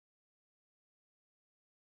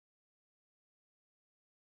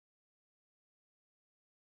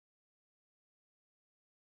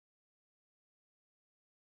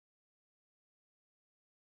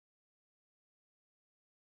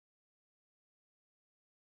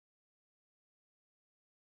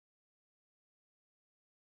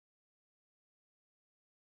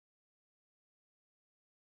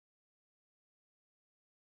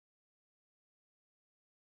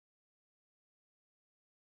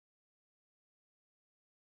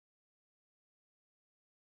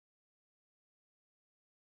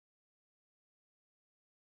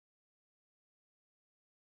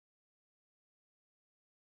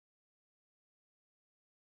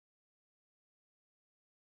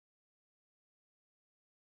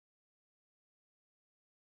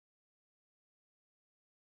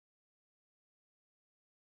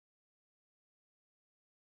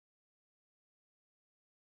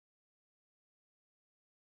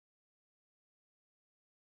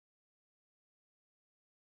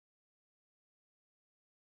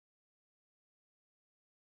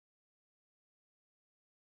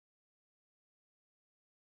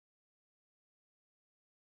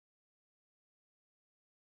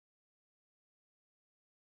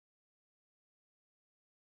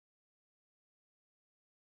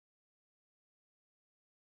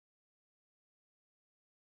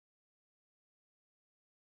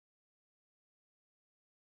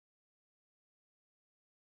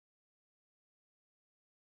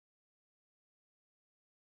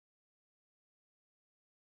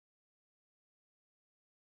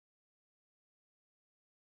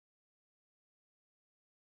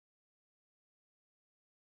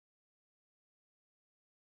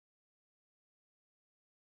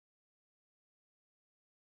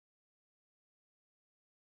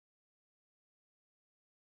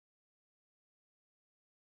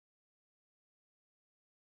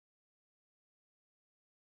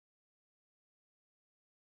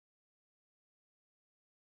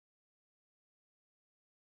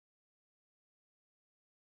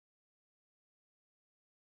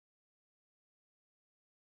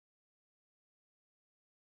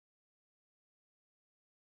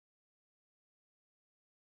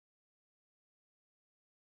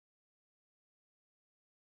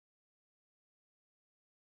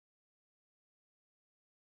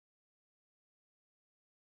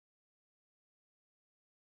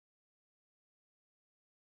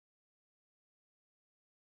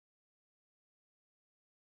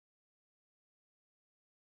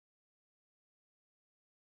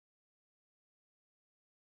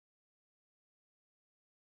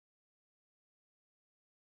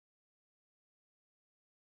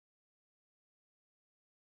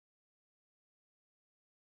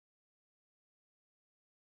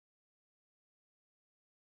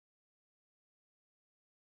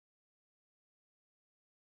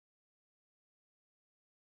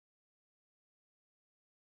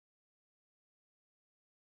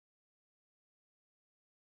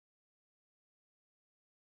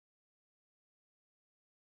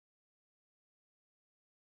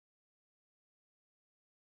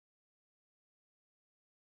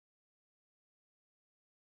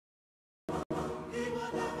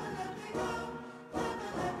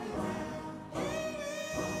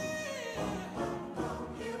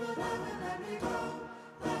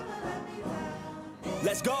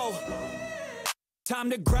Let's go. Time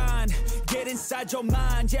to grind, get inside your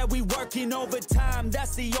mind. Yeah, we working overtime.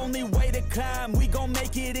 That's the only way to climb. We gon'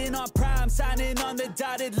 make it in our prime. Signing on the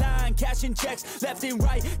dotted line, cashing checks left and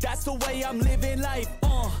right. That's the way I'm living life.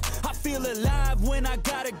 I feel alive when I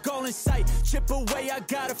got a goal in sight. Chip away, I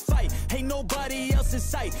gotta fight. Ain't nobody else in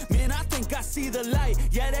sight. Man, I think I see the light.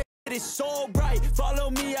 Yeah, that is so bright. Follow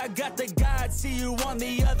me, I got the guide. See you on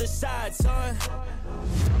the other side, son.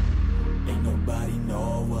 Ain't nobody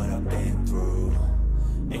know what I've been through.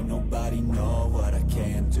 Ain't nobody know what I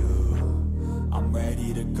can do. I'm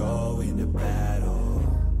ready to go into battle.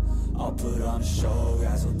 I'll put on a show,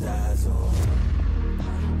 razzle dazzle.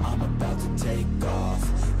 I'm about to take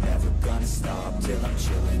off. Never gonna stop till I'm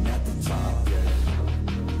chilling at the top, yeah.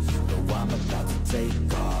 No, I'm about to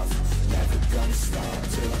take off. Never gonna stop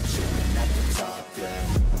till I'm chilling at the top,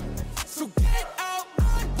 yeah. So get out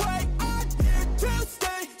my way, I'm here to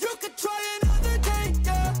stay. You can try another day,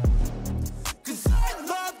 yeah. Cause I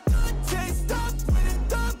love the taste of winning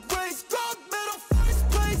the race. Gold medal, first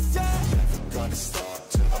place, yeah. Never gonna stop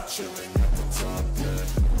till I'm chilling at the top, yeah.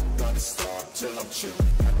 Gonna stop till I'm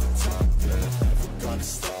chilling at the top, yeah. Never gonna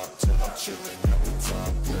stop till I'm chilling at the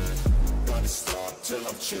top, yeah. Gonna stop till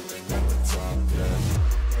I'm chilling at the top, yeah.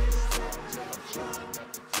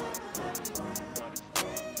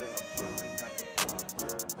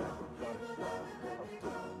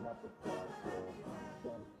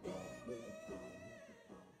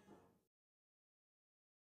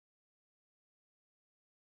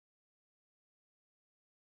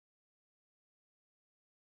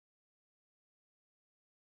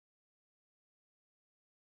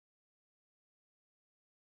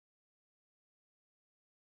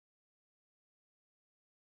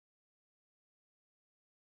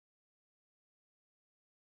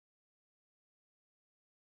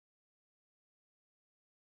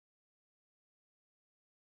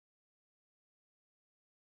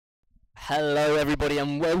 Hello everybody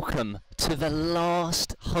and welcome to the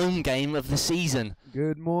last home game of the season.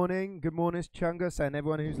 Good morning, Chungus and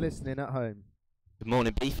everyone who's listening at home. Good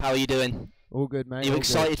morning Beef, how are you doing? All good, mate. Are you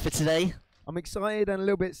excited for today? I'm excited and a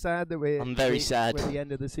little bit sad that we're I'm very sad. We're at the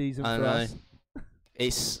end of the season I for know.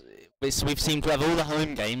 us. We've seemed to have all the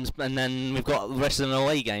home games and then we've got the rest of the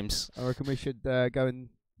away games. I reckon we should go and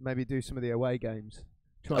maybe do some of the away games.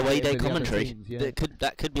 Away day commentary. Teams, yeah.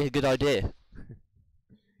 That could be a good idea.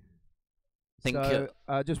 So,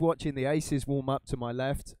 just watching the Aces warm up to my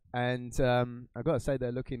left, and I've got to say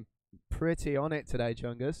they're looking pretty on it today,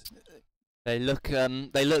 Chungus. They look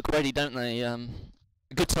ready, don't they? A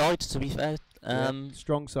good side, to be fair.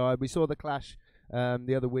 Strong side. We saw the clash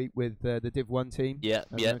the other week with the Div 1 team. Yeah.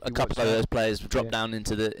 A couple of those players dropped down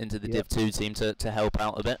into the Div 2 team to help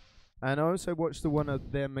out a bit. And I also watched the one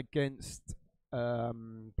of them against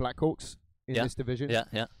Blackhawks in this division.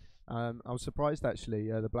 Yeah. I was surprised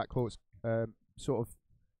actually. The Blackhawks sort of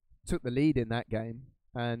took the lead in that game,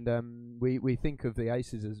 and we think of the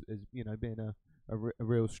Aces as being a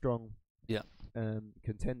real strong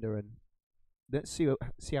contender, and let's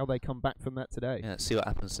see how they come back from that today. Yeah, let's see what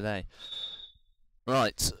happens today.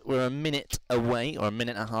 Right, we're a minute away, or a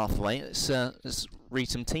minute and a half away. Let's read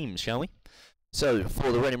some teams, shall we? So,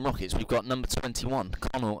 for the Reading Rockets, we've got number 21,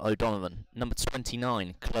 Connell O'Donovan. Number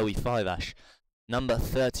 29, Chloe Fiveash. Number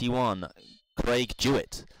 31, Craig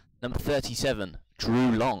Jewett. Number 37,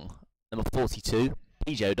 Drew Long. Number 42,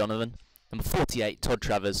 PJ O'Donovan. Number 48, Todd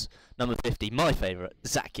Travers. Number 50, my favourite,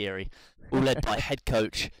 Zach Geary. All led by head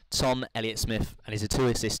coach Tom Elliott-Smith and his two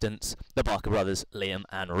assistants, the Barker brothers, Liam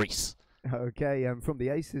and Reese. Okay, from the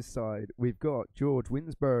Aces side, we've got George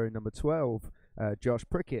Winsborough, number 12. Josh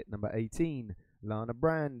Prickett, number 18. Lana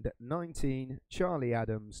Brand, 19. Charlie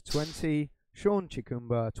Adams, 20. Sean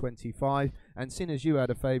Chikumba, 25. And seeing as you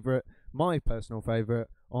had a favourite, my personal favourite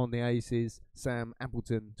on the Aces, Sam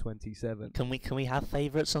Appleton, 27. Can we have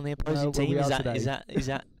favourites on the opposing team? Is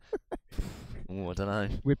that? Oh, I don't know.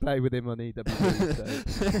 We play with him on EWB,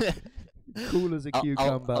 so cool as a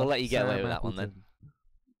cucumber. I'll let you get Sam away with that one Appleton.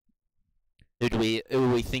 then. Who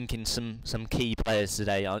are we thinking some key players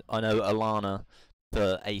today? I know Alana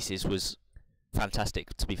for Aces was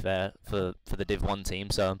fantastic, to be fair, for the Div 1 team.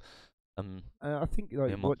 So I think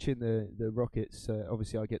watching the Rockets,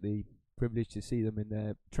 obviously I get the privilege to see them in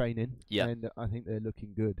their training, and I think they're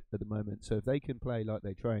looking good at the moment. So if they can play like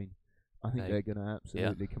they train, I think they're going to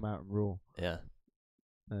absolutely come out and raw. Yeah.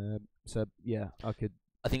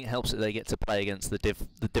 I think it helps that they get to play against the Div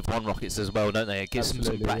 1 Rockets as well, don't they? It gives them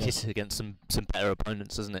some practice against some better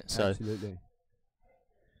opponents, doesn't it? So absolutely.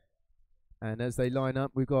 And as they line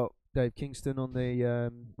up, we've got Dave Kingston on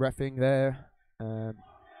the reffing there.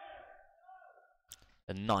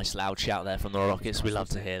 A nice loud shout there from the Rockets. We love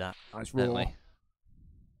to hear that. Nice don't roar. we?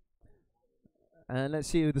 And let's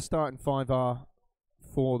see who the starting 5 are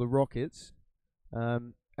for the Rockets.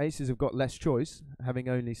 Aces have got less choice, having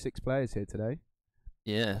only 6 players here today.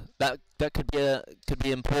 Yeah, that could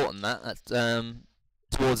be important. That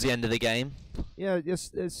towards the end of the game. Yeah,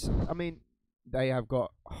 it's. I mean, they have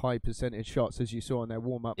got high percentage shots, as you saw in their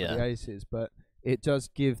warm up with the Aces, but it does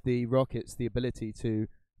give the Rockets the ability to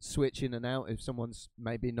switch in and out if someone's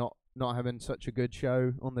maybe not having such a good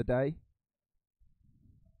show on the day.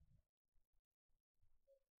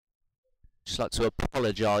 Just like to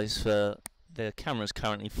apologise for the camera's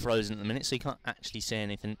currently frozen at the minute, so you can't actually see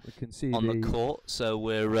anything on the court. So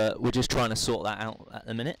we're just trying to sort that out at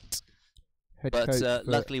the minute. But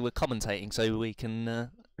luckily we're commentating, so we can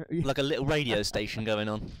like a little radio station going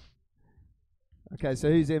on. Okay, so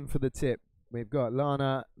who's in for the tip? We've got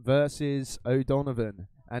Lana versus O'Donovan,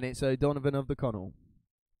 and it's O'Donovan of the Connell.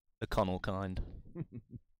 The Connell kind.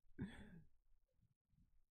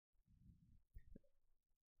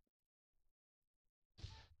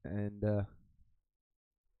 And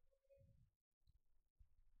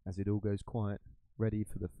as it all goes quiet, ready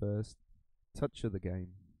for the first touch of the game.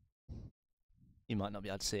 You might not be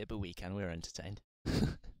able to see it, but we can. We're entertained.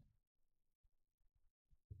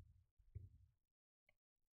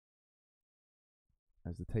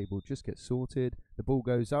 As the table just gets sorted, the ball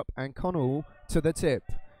goes up, and Connell to the tip.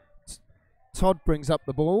 Todd brings up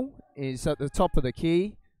the ball, is at the top of the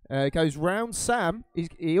key, goes round Sam.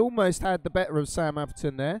 He almost had the better of Sam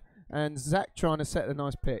Atherton there, and Zach trying to set a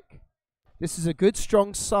nice pick. This is a good,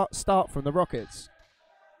 strong start from the Rockets.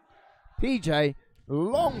 PJ,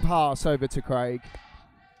 long pass over to Craig.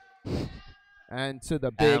 And to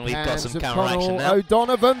the big we've got hands some of counter action Connell. now.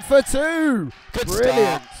 O'Donovan for 2. Good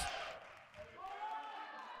Brilliant. start.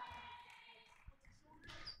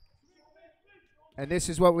 And this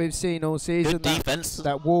is what we've seen all season. Good defense.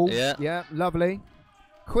 That wall. Yeah, lovely.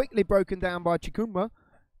 Quickly broken down by Chikumba.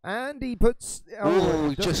 And he puts...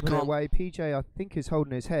 he just just put it can't. away. PJ, I think, is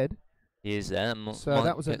holding his head. He is there. So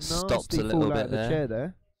that was a stopped nasty a little fall out bit of the there. chair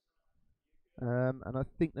there. And I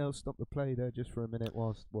think they'll stop the play there just for a minute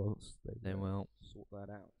whilst They will. sort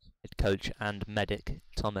that out. Head coach and medic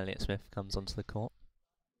Tom Elliott-Smith comes onto the court.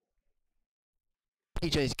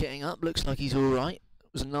 PJ's getting up. Looks like he's all right.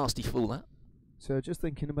 It was a nasty fall, that. So just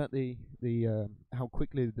thinking about the how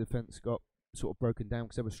quickly the defence got sort of broken down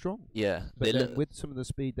because they were strong. Yeah. But then with some of the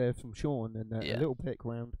speed there from Sean and a little pick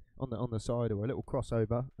round on the side or a little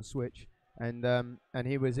crossover, a switch, and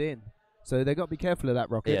he was in. So they got to be careful of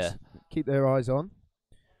that, Rockets. Yeah. Keep their eyes on.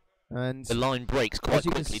 And the line breaks quite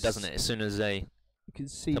quickly, doesn't it? As soon as they you can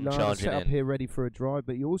see come Lana charging set up in. here ready for a drive,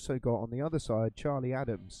 but you also got on the other side Charlie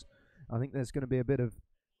Adams. I think there's going to be a bit of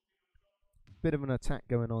an attack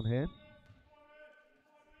going on here.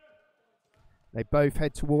 They both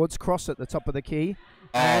head towards cross at the top of the key.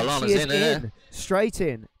 And Lana's she is in there. Straight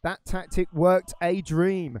in. That tactic worked a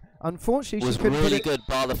dream. Unfortunately, Was she couldn't really put it. good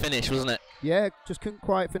bar the finish, wasn't it? Yeah, just couldn't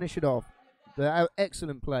quite finish it off.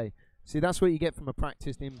 Excellent play. See, that's what you get from a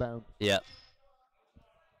practiced inbound. Yeah.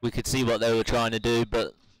 We could see what they were trying to do,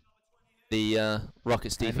 but the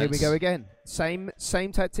Rockets defense. And here we go again. Same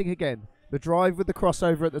tactic again. The drive with the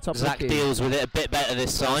crossover at the top Zach of the key. deals with it a bit better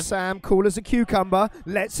this time. Sam, cool as a cucumber,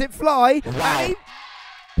 lets it fly. Wow. And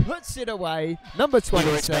he puts it away. Number 27.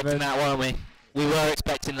 We were expecting that, weren't we? We were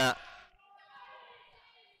expecting that.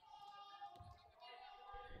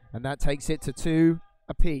 And that takes it to 2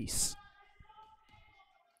 apiece.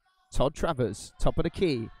 Todd Travers, top of the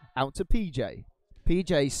key, out to PJ.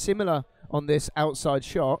 PJ similar on this outside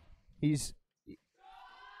shot. He's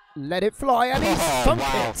let it fly and he's sunk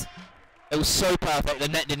it. It was so perfect, the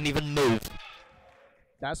net didn't even move.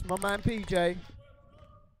 That's my man PJ.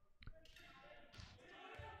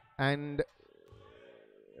 And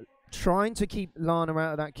trying to keep Lana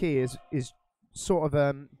out of that key is sort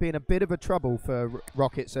of being a bit of a trouble for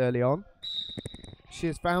Rockets early on. She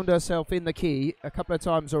has found herself in the key a couple of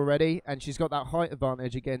times already, and she's got that height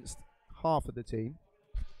advantage against half of the team.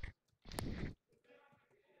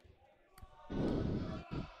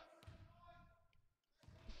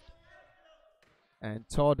 And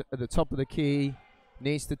Todd at the top of the key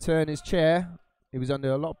needs to turn his chair. He was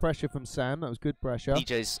under a lot of pressure from Sam. That was good pressure.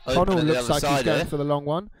 DJ's Connell open looks like he's going there. for the long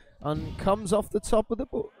one and comes off the top of the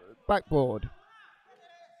backboard.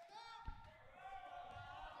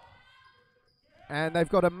 And they've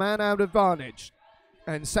got a man-out advantage.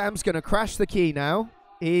 And Sam's going to crash the key now.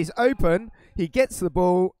 He's open. He gets the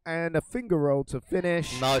ball and a finger roll to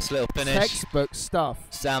finish. Nice little finish. Textbook stuff.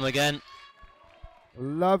 Sam again.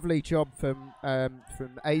 Lovely job from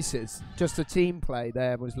Aces. Just a team play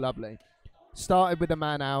there was lovely. Started with a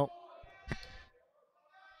man out.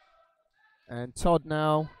 And Todd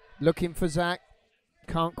now looking for Zach.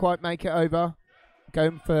 Can't quite make it over.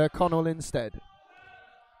 Going for Connell instead.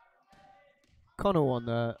 Connell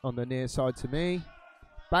on the near side to me.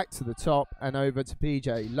 Back to the top and over to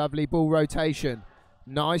PJ. Lovely ball rotation.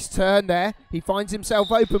 Nice turn there. He finds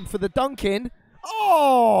himself open for the dunk in.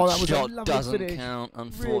 Oh, that was Shot a lovely doesn't finish. count,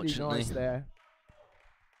 unfortunately. Really nice there.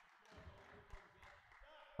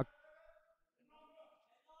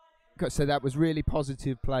 So that was really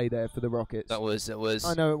positive play there for the Rockets. That was.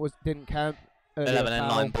 I know it didn't count. 11 and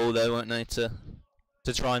 9 ball though, weren't they, to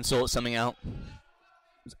try and sort something out.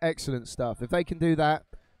 It was excellent stuff. If they can do that,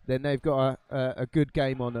 then they've got a good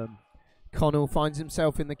game on them. Connell finds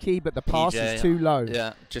himself in the key, but the pass PJ, is too low.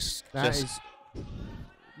 Yeah, That is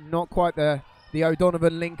not quite the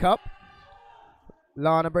O'Donovan link up.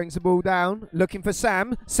 Lana brings the ball down, looking for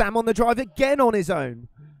Sam. Sam on the drive again on his own.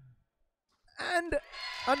 And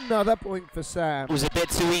another point for Sam. It was a bit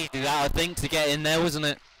too easy that, I think, to get in there, wasn't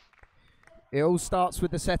it? It all starts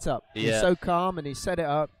with the setup. Yeah. He's so calm and he set it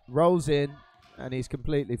up, rolls in, and he's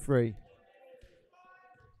completely free.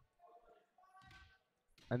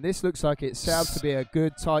 And this looks like it's set up to be a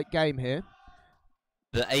good, tight game here.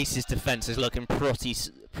 The Aces' defence is looking pretty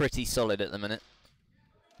solid at the minute.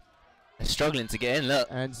 They're struggling to get in, look.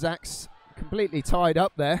 And Zach's completely tied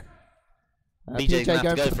up there. PJ PJ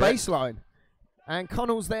going go for the baseline. And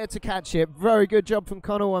Connell's there to catch it. Very good job from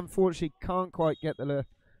Connell. Unfortunately, can't quite get the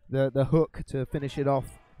hook to finish it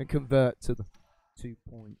off and convert to the 2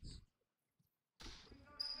 points.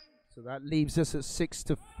 So that leaves us at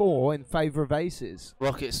 6-4 in favour of Aces.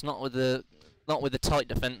 Rockets not with the tight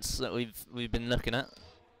defence that we've been looking at.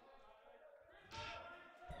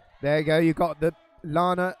 There you go. You got the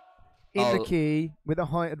Lana in the Oh. key with a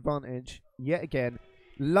height advantage yet again.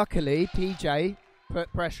 Luckily, PJ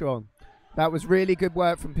put pressure on. That was really good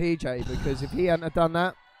work from PJ, because if he hadn't have done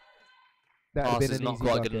that, that would have Pass been is an not easy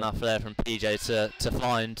quite bucket. good enough there from PJ to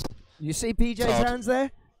find. You see PJ's Todd. hands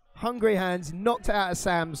there? Hungry hands, knocked it out of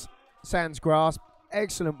Sam's grasp.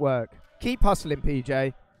 Excellent work. Keep hustling,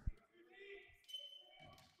 PJ.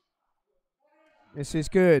 This is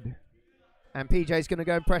good. And PJ's going to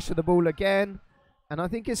go and pressure the ball again. And I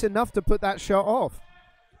think it's enough to put that shot off.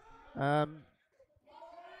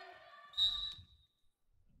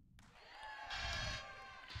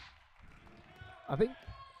 I think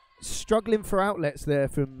struggling for outlets there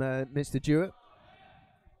from Mr. Jewett.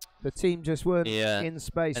 The team just weren't in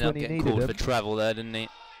space Ended up when he getting needed called them. for travel there, didn't he?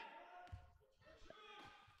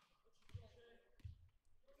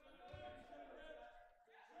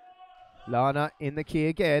 Lana in the key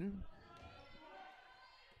again.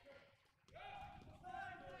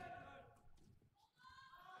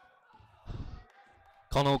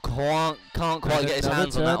 Connell can't quite get his Another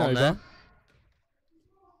hands on that one there. turnover.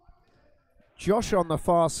 Josh on the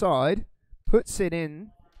far side puts it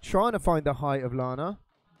in, trying to find the height of Lana,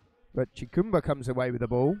 but Chikumba comes away with the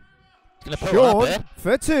ball. Gonna put one up Sean there.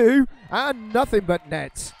 for two, and nothing but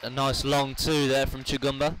nets. A nice long two there from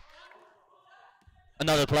Chigumba.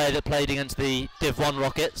 Another player that played against the Div 1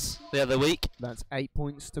 Rockets the other week. That's 8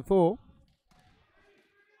 points to 4.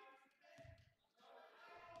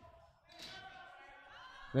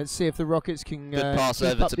 Let's see if the Rockets can Good pass keep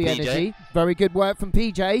over up to the PJ. energy. Very good work from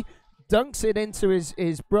PJ. Dunks it into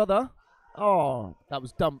his brother. Oh, that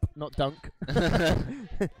was dump, not dunk.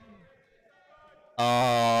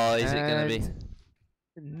 Oh, is it going to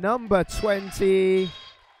be? Number 20,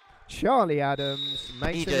 Charlie Adams,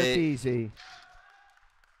 makes it look easy.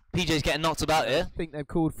 PJ's getting knocked about here. I think they've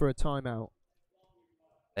called for a timeout.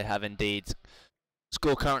 They have indeed.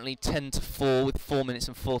 Score currently 10-4 with 4 minutes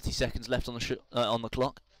and 40 seconds left on the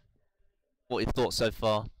clock. What are your thoughts so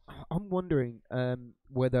far? I'm wondering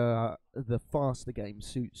whether the faster game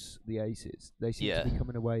suits the Aces. They seem to be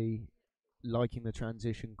coming away liking the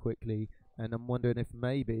transition quickly, and I'm wondering if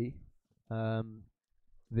maybe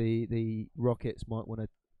the Rockets might want to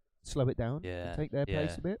slow it down and take their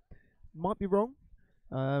pace a bit. Might be wrong,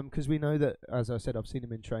 because we know that, as I said, I've seen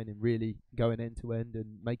them in training really going end to end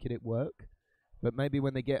and making it work. But maybe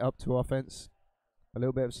when they get up to offense, a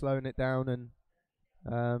little bit of slowing it down and.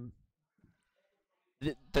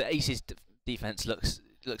 The Aces defense looks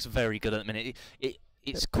very good at the minute.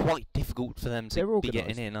 It's quite difficult for them to be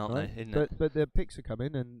getting in, aren't they? Isn't it? But the picks are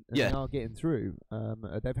coming and they are getting through.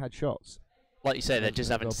 They've had shots. Like you say, they're just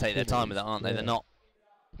having to take their time with it, aren't they? They're not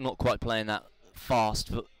quite playing that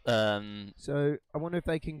fast. But, so I wonder if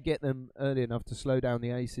they can get them early enough to slow down the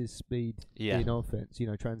Aces' speed in offense.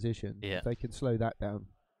 transition. Yeah. If they can slow that down.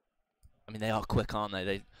 I mean, they are quick, aren't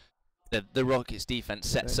they? The Rockets defense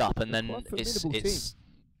sets up, and then quite a it's formidable team.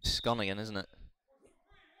 It's gone again, isn't it?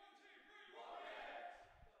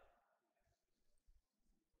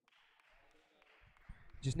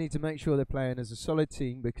 Just need to make sure they're playing as a solid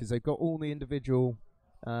team because they've got all the individual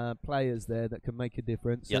players there that can make a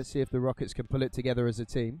difference. Yep. Let's see if the Rockets can pull it together as a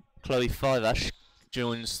team. Chloe Fivash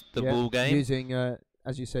joins the ball game. Using,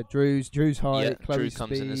 as you said, Drew's height. Yeah, Chloe's Drew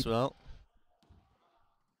comes in as well.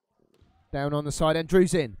 Down on the side, and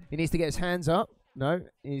Drew's in. He needs to get his hands up. No,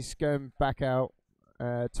 he's going back out.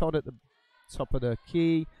 Todd at the top of the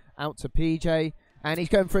key, out to PJ, and he's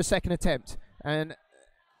going for a second attempt. And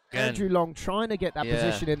Again. Andrew Long trying to get that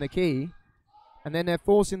position in the key, and then they're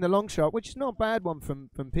forcing the long shot, which is not a bad one from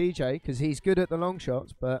PJ because he's good at the long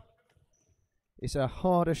shots, but it's a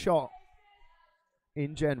harder shot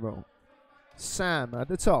in general. Sam at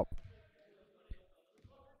the top.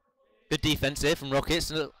 Good defense here from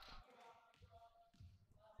Rockets.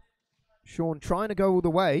 Sean trying to go all the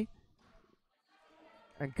way.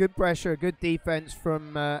 And good pressure, good defense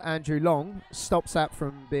from Andrew Long. Stops that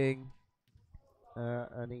from being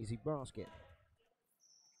an easy basket.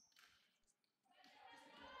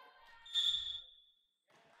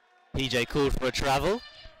 PJ called for a travel.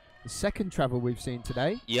 The second travel we've seen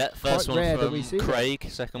today. Yeah, first Quite one rare that from we see Craig,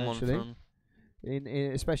 that, second actually. one from...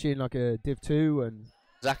 Especially in like a Div 2 and...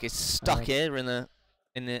 Zach is stuck here in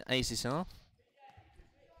the Aces half.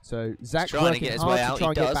 So Zach trying to working get his hard way to out. try He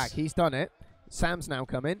and get does. back. He's done it. Sam's now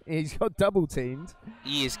coming. He's got double teamed.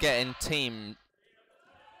 He is getting teamed.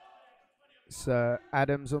 So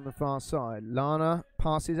Adams on the far side. Lana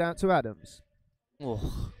passes out to Adams.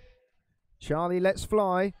 Oh. Charlie lets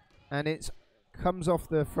fly, and it comes off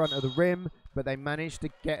the front of the rim, but they manage to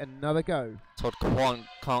get another go. Todd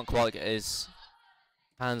can't quite get his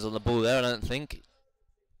hands on the ball there, I don't think.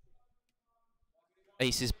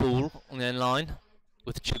 Ace's ball on the end line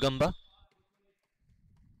with Chugumba.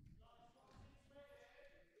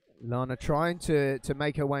 Lana trying to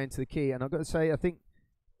make her way into the key, and I've got to say, I think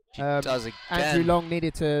She does again. Andrew Long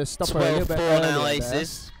needed to stop her a little bit 12-4 now, earlier there.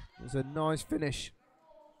 Aces. It was a nice finish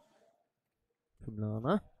from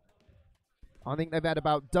Lana. I think they've had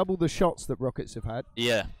about double the shots that Rockets have had.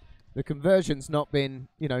 Yeah. The conversion's not been,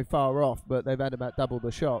 far off, but they've had about double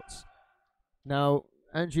the shots. Now,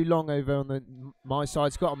 Andrew Long over on my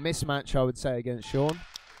side's got a mismatch, I would say, against Sean.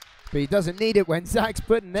 But he doesn't need it when Zach's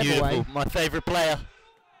putting them Beautiful. away. My favourite player.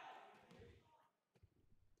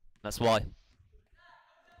 That's why.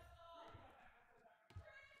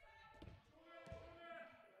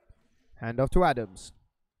 Hand off to Adams.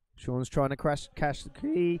 Sean's trying to cash the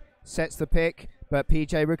key, sets the pick, but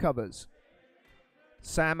PJ recovers.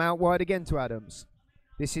 Sam out wide again to Adams.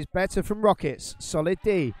 This is better from Rockets. Solid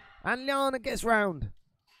D. And Liana gets round.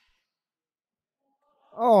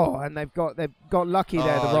 Oh, and they've got lucky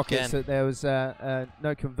there, the Rockets, again. that there was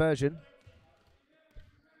no conversion.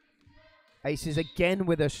 Aces again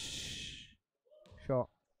with a shot.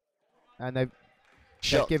 And they've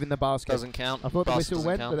given the basket. Doesn't count. I thought the Basket whistle doesn't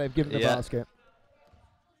went, count. but they've given the Yeah. basket.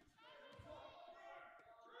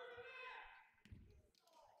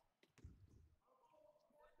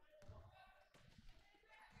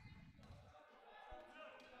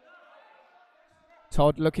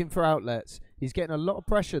 Todd looking for outlets. He's getting a lot of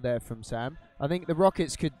pressure there from Sam. I think the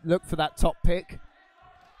Rockets could look for that top pick.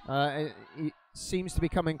 He seems to be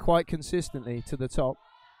coming quite consistently to the top.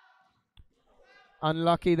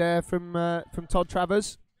 Unlucky there from Todd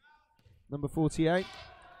Travers, number 48.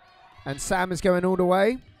 And Sam is going all the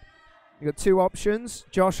way. You've got two options.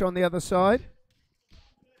 Josh on the other side.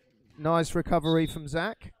 Nice recovery from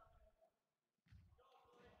Zach.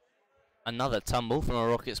 Another tumble from a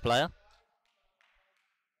Rockets player.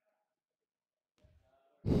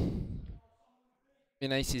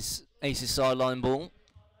 In Ace's sideline ball.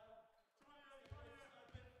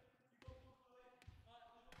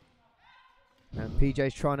 And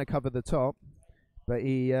PJ's trying to cover the top, but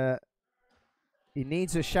he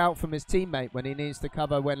needs a shout from his teammate when he needs to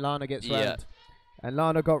cover when Lana gets round. And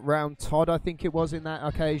Lana got round Todd, I think it was, in that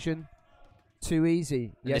occasion. Too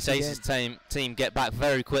easy. And this Aces team get back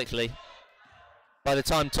very quickly. By the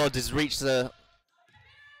time Todd has reached the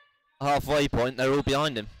halfway point, they're all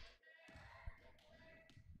behind him.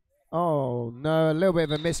 Oh, no, a little bit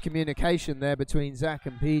of a miscommunication there between Zach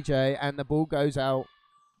and PJ, and the ball goes out.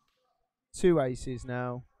 Two Aces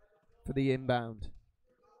now for the inbound.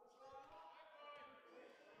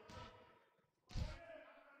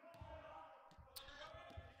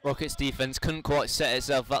 Rockets defense couldn't quite set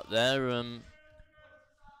itself up there.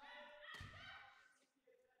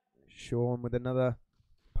 Sean with another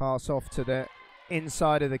pass off to the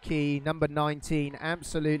inside of the key. Number 19,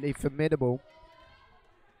 absolutely formidable.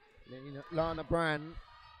 Lana Brand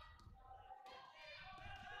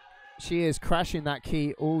She is crashing that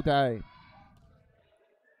key all day.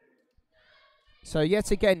 So yet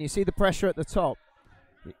again, you see the pressure at the top.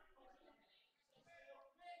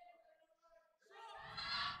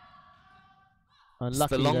 Unlucky It's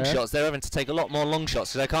the long there. shots. They're having to take a lot more long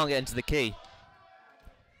shots because they can't get into the key.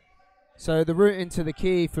 So the route into the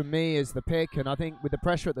key for me is the pick, and I think with the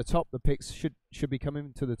pressure at the top, the picks should be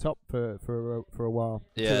coming to the top for a while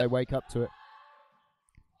until they wake up to it.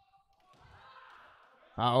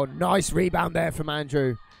 Oh, nice rebound there from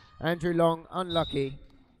Andrew. Andrew Long, unlucky.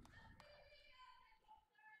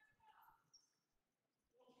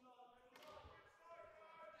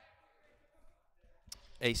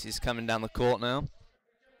 Ace is coming down the court now.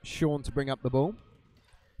 Sean to bring up the ball.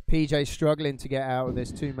 PJ struggling to get out of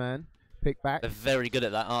this two-man pick back. They're very good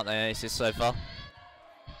at that, aren't they, Aces, so far?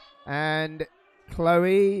 And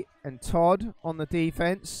Chloe and Todd on the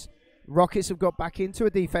defense. Rockets have got back into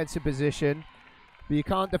a defensive position, but you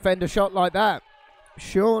can't defend a shot like that.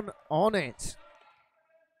 Sean on it.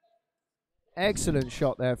 Excellent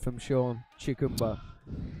shot there from Sean Chikumba.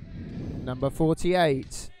 Number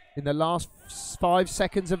 48 in the last 5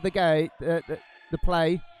 seconds of the game, the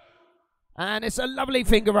play. And it's a lovely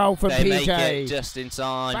finger roll from PJ. They make it just in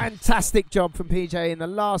time. Fantastic job from PJ in the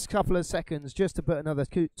last couple of seconds just to put another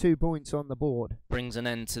 2 points on the board. Brings an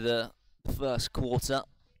end to the first quarter.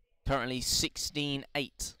 Currently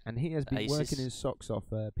 16-8. And he has been Aces. working his socks off,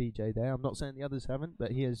 PJ there. I'm not saying the others haven't,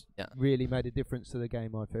 but he has really made a difference to the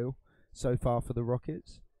game, I feel, so far for the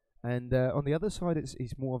Rockets. And on the other side,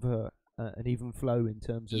 it's more of an even flow in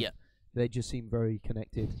terms of they just seem very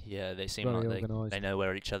connected. Yeah, they seem like they know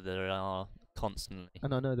where each other are constantly.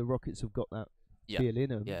 And I know the Rockets have got that feel in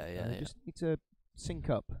them. They just need to sync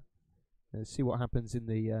up and see what happens in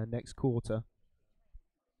the next quarter.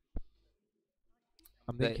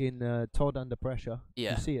 I'm thinking Todd under pressure.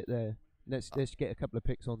 Yeah. You see it there. Let's get a couple of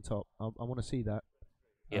picks on top. I want to see that.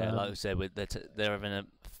 Yeah, like I said, they're having a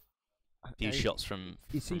few shots from.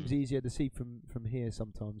 It seems easier to see from here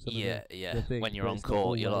sometimes. Yeah. When you're on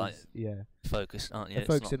court, you're like focused, aren't you? They're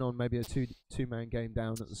focusing on maybe a two-man game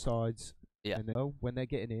down at the sides. Yeah. And then, when they're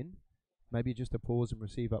getting in, maybe just a pause and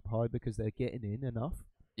receive up high because they're getting in enough.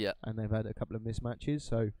 Yeah. And they've had a couple of mismatches,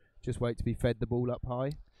 so just wait to be fed the ball up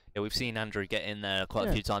high. Yeah, we've seen Andrew get in there quite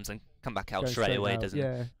a few times and come back out straight away,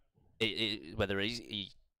 doesn't he? Whether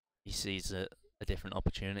he sees a different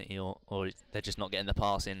opportunity or they're just not getting the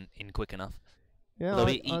pass in quick enough. Yeah, although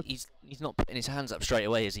he's not putting his hands up straight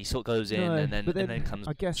away as he sort of goes in and then comes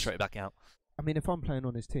straight back out. I mean, if I'm playing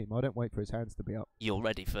on his team, I don't wait for his hands to be up. You're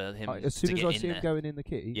ready for him as soon as I see him going in the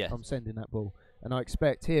key, I'm sending that ball. And I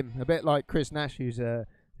expect him, a bit like Chris Nash, who's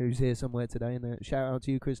here somewhere today, and shout out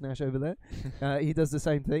to you, Chris Nash, over there. He does the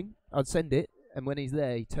same thing. I'd send it, and when he's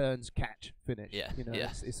there, he turns, catch, finish.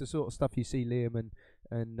 It's the sort of stuff you see Liam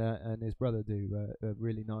and his brother do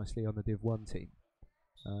really nicely on the Div 1 team.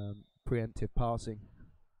 Preemptive passing.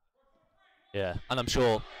 Yeah, and I'm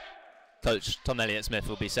sure Coach Tom Elliott-Smith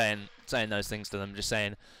will be saying those things to them, just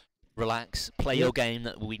saying, relax, play your game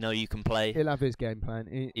that we know you can play. He'll have his game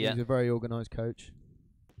plan. He's a very organised coach.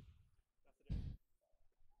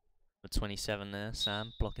 For 27 there,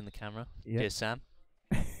 Sam blocking the camera. Cheers, Sam.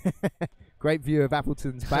 Great view of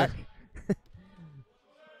Appleton's back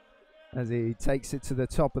as he takes it to the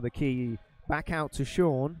top of the key. Back out to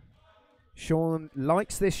Sean. Sean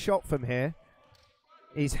likes this shot from here.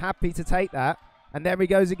 He's happy to take that. And there he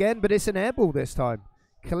goes again, but it's an air ball this time.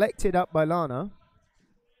 Collected up by Lana.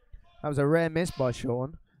 That was a rare miss by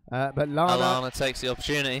Sean. But Lana takes the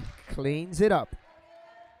opportunity. Cleans it up.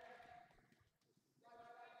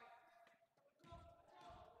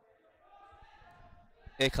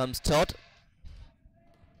 Here comes Todd.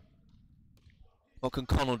 What can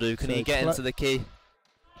Connell do? Can he get into the key?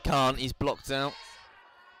 Can't. He's blocked out.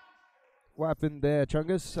 What happened there,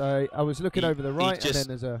 Chungus? I was looking over the right, and then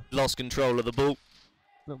there's a lost control of the ball.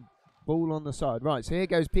 Ball on the side. Right, so here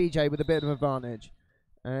goes PJ with a bit of advantage,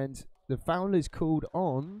 and the foul is called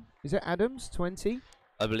on. Is it Adams? 20?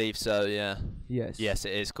 I believe so. Yeah. Yes. Yes,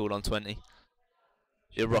 it is called on 20.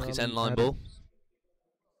 Your Rockets end line ball.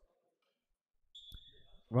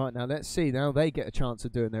 Right, now let's see. Now they get a chance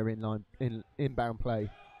of doing their inbound play.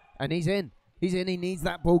 And he's in. He's in. He needs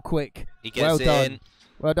that ball quick. He gets well done. in.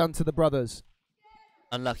 Well done to the brothers.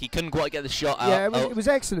 Unlucky. Couldn't quite get the shot out. Yeah, it was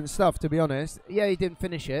excellent stuff, to be honest. Yeah, he didn't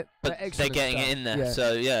finish it. But excellent they're getting stuff. it in there. Yeah.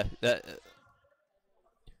 So, yeah.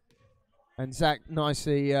 And Zach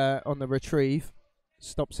nicely on the retrieve.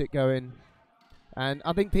 Stops it going. And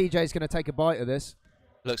I think PJ's going to take a bite of this.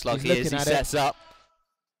 Looks like he is. He sets up.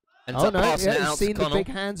 Oh no, he's seen the big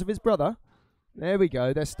hands of his brother. There we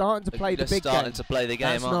go. They're starting to play the big game. They're starting to play the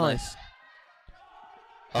game, That's aren't nice.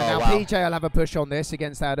 And now wow. PJ will have a push on this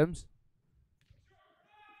against Adams.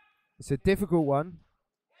 It's a difficult one.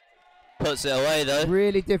 Puts it away though.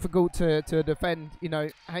 Really difficult to defend. You know,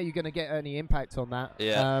 how are you going to get any impact on that?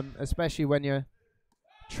 Yeah. Especially when you're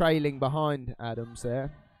trailing behind Adams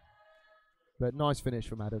there. But nice finish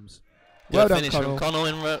from Adams. Well done, finish Connell. from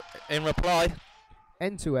Connell in reply.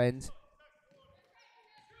 End to end.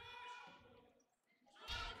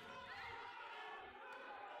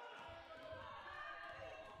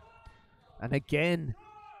 And again.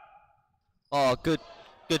 Oh, good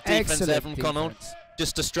defense there Excellent from Connell. defense.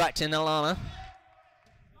 Just distracting Alana.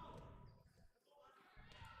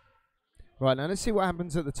 Right, now let's see what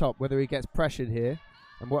happens at the top, whether he gets pressured here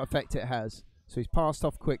and what effect it has. So he's passed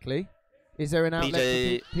off quickly. Is there an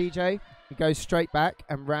outlet for PJ? He goes straight back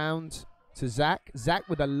and round to Zach. Zach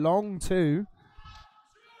with a long 2.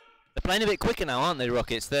 They're playing a bit quicker now, aren't they,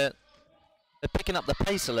 Rockets? They're picking up the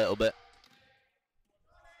pace a little bit.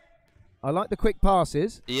 I like the quick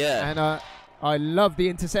passes. Yeah. And I love the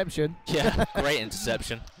interception. Yeah, great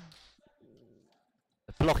interception.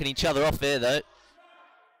 They're blocking each other off here, though.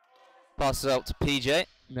 Passes out to PJ.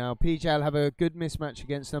 Now PJ will have a good mismatch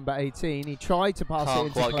against number 18. He tried to pass it Can't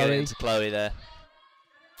into quite Chloe. get it into Chloe there.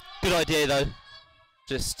 Good idea, though.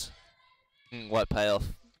 Just won't pay off.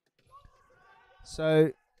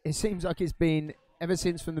 So it seems like it's been, ever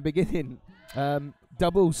since from the beginning,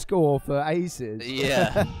 double score for aces.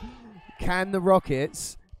 Yeah. Can the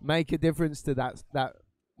Rockets make a difference to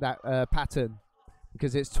that pattern?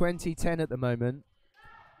 Because it's 20-10 at the moment.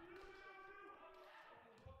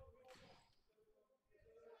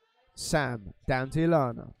 Sam down to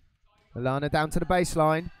Ilana. Ilana down to the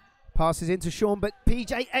baseline. Passes into Sean, but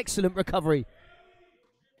PJ, excellent recovery.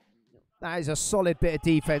 That is a solid bit of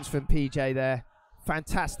defense from PJ there.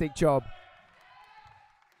 Fantastic job.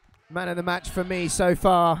 Man of the match for me so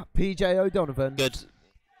far, PJ O'Donovan. Good.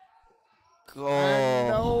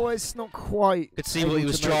 No, it's not quite. Could see what he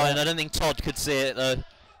was trying. I don't think Todd could see it, though.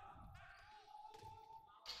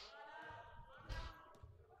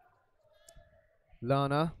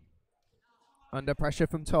 Lana under pressure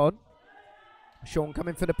from Todd. Sean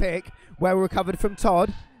coming for the pick. Well recovered from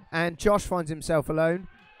Todd. And Josh finds himself alone.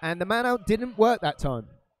 And the man out didn't work that time.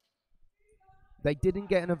 They didn't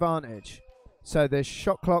get an advantage. So the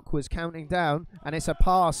shot clock was counting down. And it's a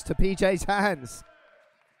pass to PJ's hands.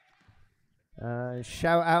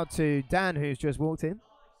 Shout out to Dan, who's just walked in.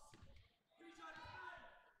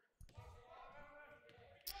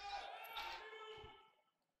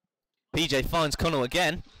 PJ finds Connell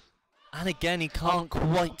again. And again, he can't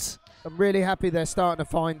quite. I'm really happy they're starting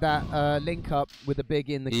to find that link up with the big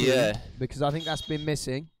in the key. Yeah. Because I think that's been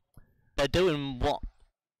missing. They're doing what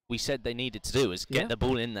we said they needed to do, is get the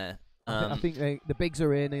ball in there. I think the bigs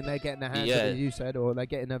are in and they're getting their hands up, as you said, or they're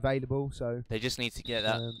getting available. So they just need to get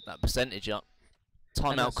that percentage up.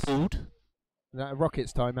 Timeout called. Is that a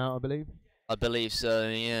Rockets timeout, I believe? I believe so,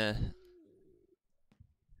 yeah.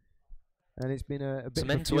 And it's been a bit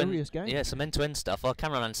of a furious game. Yeah, some end-to-end stuff. Our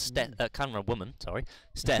cameraman, camera woman, sorry,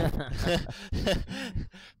 Steph.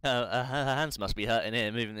 Her hands must be hurting here,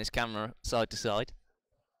 moving this camera side to side.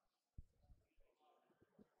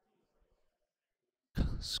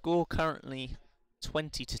 Score currently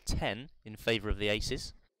 20-10 in favour of the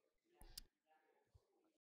Aces.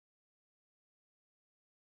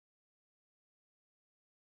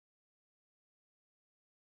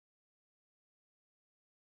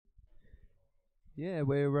 Yeah,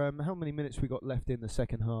 we're how many minutes we got left in the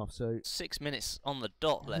second half? So 6 minutes on the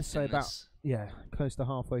dot left. Say about close to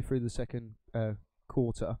halfway through the second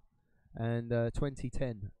quarter, and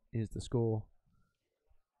 20-10 is the score.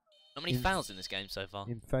 How many fouls in this game so far?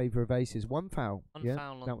 In favour of Aces, one foul. One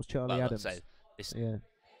foul. That was Charlie Adams.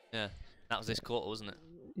 Yeah, that was this quarter, wasn't it?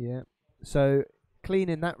 Yeah. So clean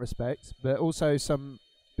in that respect, but also some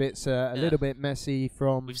bits a little bit messy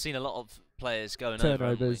from. We've seen a lot of players going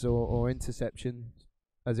turnovers or interceptions,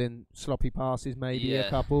 as in sloppy passes, maybe a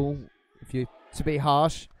couple, if you to be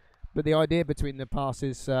harsh. But the idea between the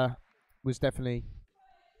passes was definitely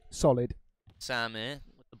solid. Sam here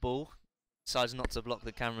with the ball. Decides not to block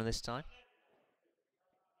the camera this time.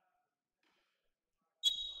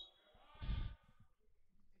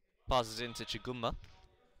 Passes into Chigumba.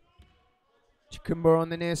 Chigumba on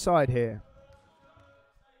the near side here.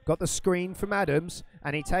 Got the screen from Adams,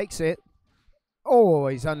 and he takes it. Oh,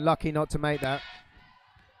 he's unlucky not to make that.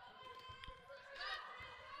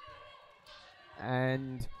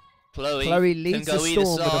 And Chloe leads the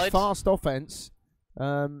Storm with a fast offense.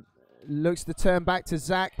 Looks to turn back to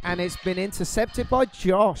Zach, and it's been intercepted by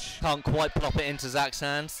Josh. Can't quite plop it into Zach's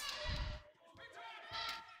hands.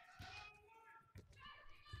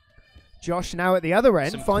 Josh now at the other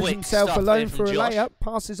end, Some finds quick himself stuff alone there for from a Josh. layup,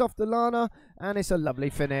 passes off to Lana, and it's a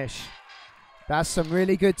lovely finish. That's some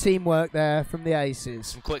really good teamwork there from the Aces.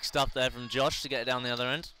 Some quick stuff there from Josh to get it down the other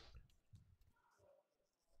end.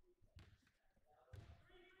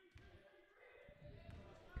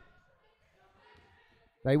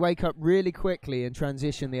 They wake up really quickly and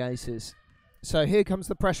transition, the Aces. So here comes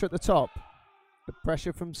the pressure at the top. The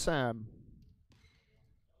pressure from Sam.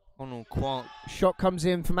 Shot comes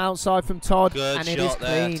in from outside from Todd, Good and it is shot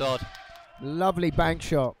there, clean. Todd. Lovely bank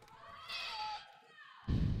shot.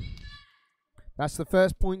 That's the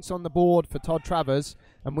first points on the board for Todd Travers,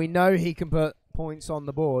 and we know he can put points on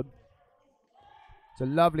the board. It's a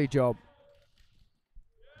lovely job.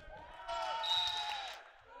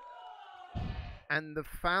 And the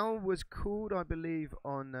foul was called, I believe,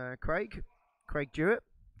 on Craig Jewett.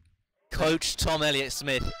 Coach Tom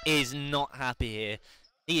Elliott-Smith is not happy here.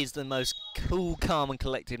 He is the most cool, calm and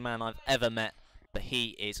collected man I've ever met, but he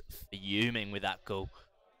is fuming with that call.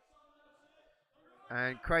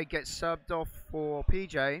 And Craig gets subbed off for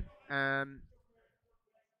PJ.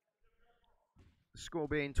 Score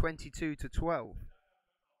being 22-12.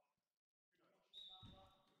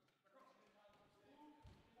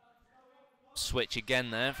 Switch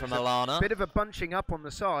again there from There's Alana. A bit of a bunching up on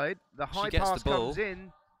the side. The high pass comes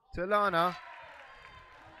in to Alana.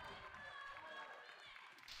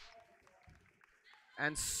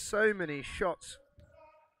 And so many shots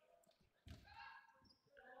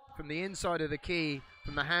from the inside of the key,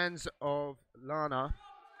 from the hands of Lana.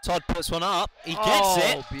 Todd puts one up. He gets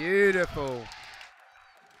it. Oh, beautiful.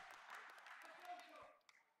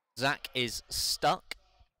 Zach is stuck.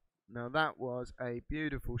 Now that was a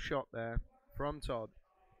beautiful shot there from Todd.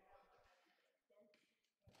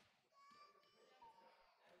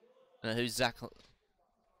 Who's Zach?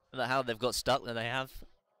 How they've got stuck that they have.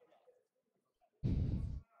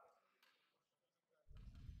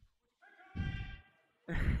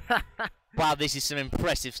 Wow, this is some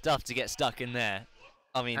impressive stuff to get stuck in there.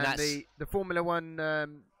 I mean, and that's the Formula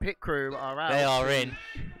One pit crew are out. They are in.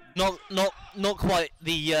 Not quite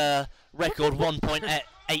the record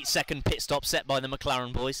 1.8 second pit stop set by the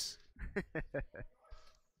McLaren boys.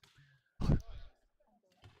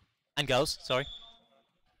 And girls, sorry.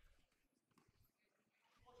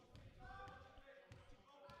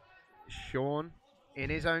 Sean, in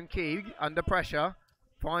his own key, under pressure,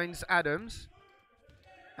 finds Adams.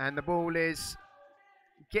 And the ball is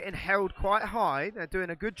getting held quite high. They're doing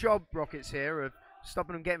a good job, Rockets, here, of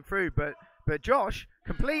stopping them getting through. But Josh,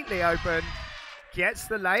 completely open, gets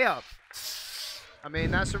the layup. I mean,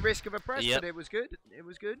 that's a risk of a press, but it was good. It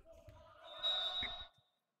was good.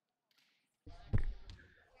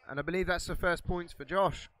 And I believe that's the first points for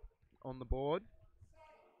Josh on the board.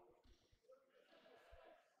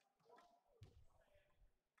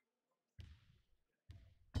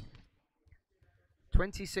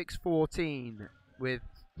 (26-14) with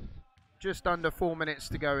just under 4 minutes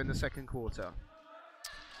to go in the second quarter.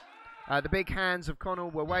 The big hands of Connell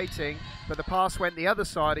were waiting, but the pass went the other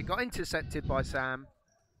side. It got intercepted by Sam.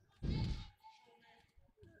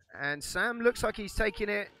 And Sam looks like he's taking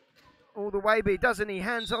it all the way, but he doesn't. He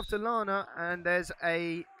hands off to Lana, and there's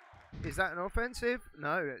a... Is that an offensive?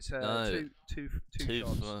 No, it's no, two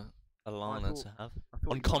shots. For Alana to have.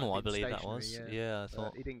 On Connell, I believe that was. Yeah, I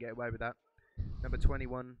thought. He didn't get away with that. Number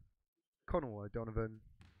 21, Connell O'Donovan,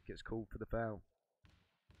 gets called for the foul.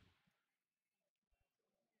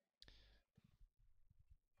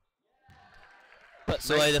 Puts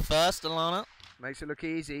away the first, Alana. Makes it look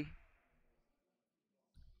easy.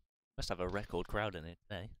 Must have a record crowd in it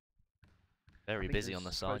today. Very busy on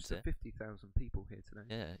the sides here. 50,000 people here today.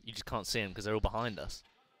 Yeah, you just can't see them because they're all behind us.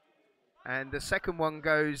 And the second one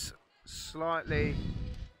goes slightly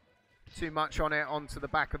too much on it onto the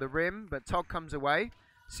back of the rim, but Todd comes away.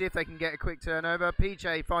 See if they can get a quick turnover.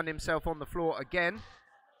 PJ find himself on the floor again.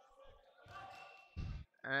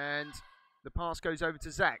 And the pass goes over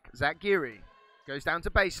to Zach. Zach Geary goes down to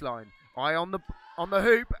baseline. Eye on the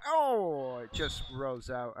hoop. Oh, it just rolls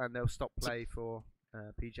out, and they'll stop play for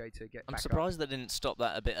PJ to get back up. I'm surprised they didn't stop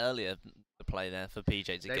that a bit earlier, the play there, for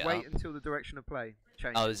PJ to get up. They wait until the direction of play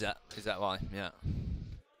changes. Oh, is that why? Yeah.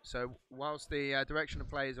 So whilst the direction of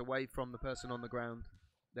play is away from the person on the ground,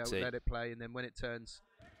 they'll let it play, and then when it turns,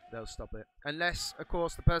 they'll stop it. Unless, of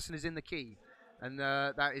course, the person is in the key, and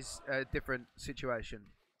that is a different situation.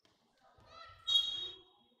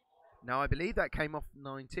 Now, I believe that came off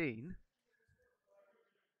 19.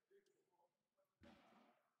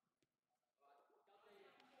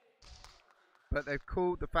 But they've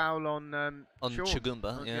called the foul on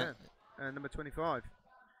Chugumba, yeah. Number 25.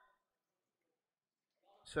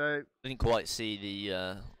 So Didn't quite see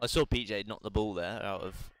the. I saw PJ knock the ball there out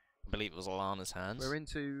of, I believe it was Alana's hands. we're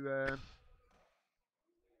into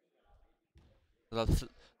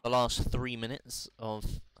The last 3 minutes of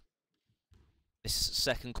this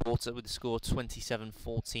second quarter with the score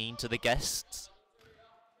 27-14 to the guests.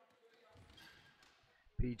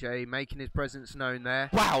 PJ making his presence known there.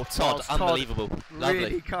 Wow, Todd, Whilst Todd unbelievable. Lovely.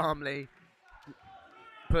 really calmly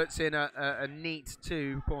puts in a neat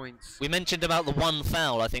 2 points. We mentioned about the one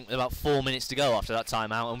foul, I think, with about 4 minutes to go after that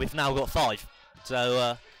timeout, and we've now got 5.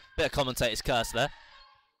 So, bit of commentator's curse there.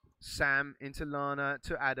 Sam into Lana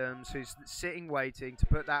to Adams, who's sitting waiting to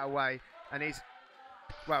put that away. And he's,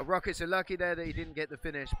 well, Rockets are lucky there that he didn't get the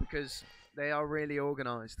finish because they are really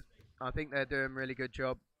organised. I think they're doing a really good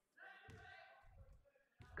job.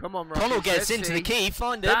 Come on, Rockets. Connell gets into the key,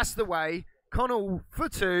 find it. That's the way. Connell for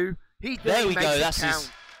 2. There we makes go, it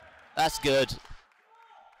count. That's good.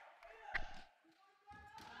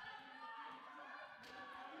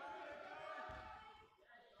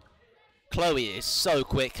 Chloe is so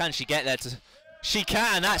quick. Can she get there? She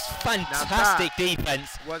can. That's fantastic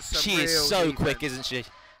defense. She is so quick, isn't she?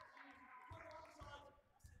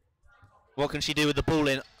 What can she do with the ball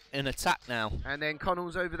in attack now? And then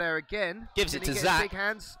Connell's over there again. Gives it to Big Zach.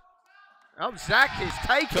 hands. Oh, Zach is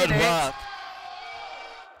taking Good it. work.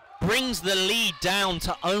 Brings the lead down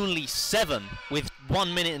to only 7 with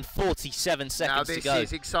 1 minute and 47 seconds to go. Now this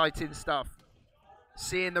is exciting stuff.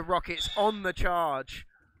 Seeing the Rockets on the charge.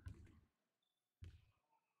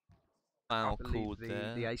 Foul called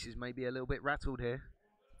there. The Aces may be a little bit rattled here.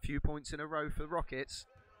 Few points in a row for the Rockets.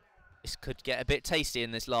 This could get a bit tasty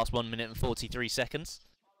in this last 1 minute and 43 seconds.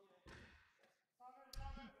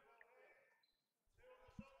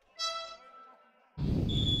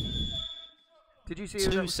 Did you see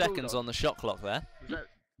 2 seconds on the shot clock there.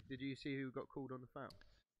 Did you see who got called on the foul?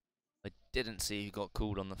 I didn't see who got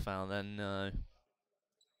called on the foul then, no.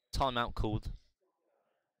 Timeout called.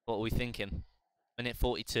 What are we thinking? Minute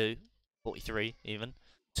 42, 43 even.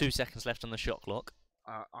 2 seconds left on the shot clock.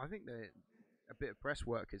 I think that a bit of press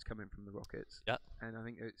work is coming from the Rockets. Yeah. And I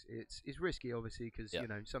think it's risky, obviously, because Yeah. you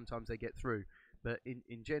know sometimes they get through. But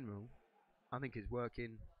in general, I think it's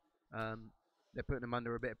working. They're putting them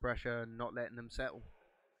under a bit of pressure and not letting them settle.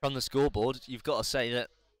 From the scoreboard, you've got to say that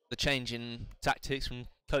the change in tactics from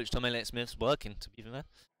Coach Tom Elliott-Smith's working, to be fair.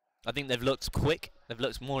 I think they've looked quick. They've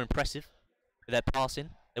looked more impressive with their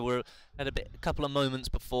passing. They had a couple of moments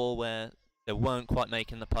before where they weren't quite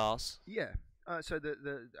making the pass. Yeah. So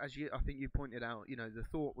I think you pointed out, you know, the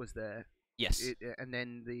thought was there. Yes. And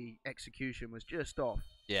then the execution was just off.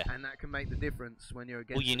 Yeah. And that can make the difference when you're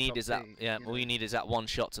against. All you need is that. Yeah. You all you need is that one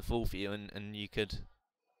shot to fall for you, and you could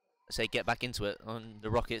say get back into it. And the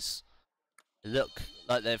Rockets look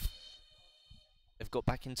like they've got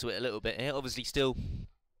back into it a little bit here. Obviously, still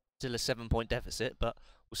a 7-point deficit, but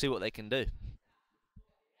we'll see what they can do.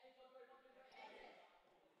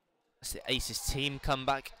 That's the Aces team come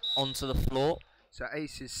back onto the floor. So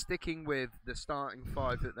Aces sticking with the starting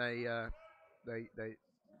 5 that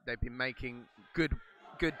they've been making good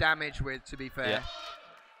damage with, to be fair. Yeah.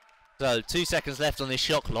 So 2 seconds left on this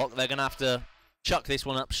shot clock. They're going to have to chuck this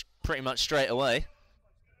one up pretty much straight away.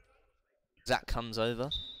 Zach comes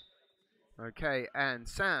over. Okay, and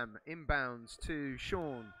Sam inbounds to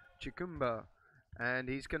Sean Chikumba, and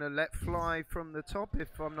he's going to let fly from the top.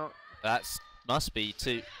 If I'm not, Must be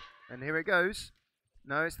 2. And here it goes.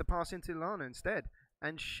 No, it's the pass into Lana instead.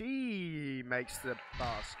 And she makes the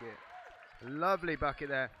basket. Lovely bucket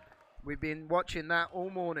there. We've been watching that all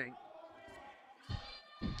morning.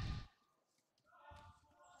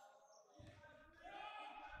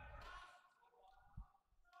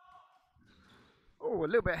 Oh, a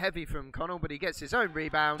little bit heavy from Connell, but he gets his own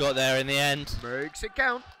rebound. Got there in the end. Makes it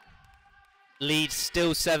count. Lead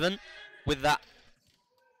still 7 with that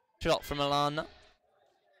shot from Alana.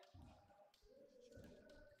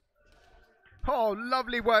 Oh,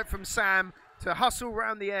 lovely work from Sam to hustle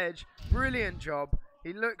around the edge. Brilliant job.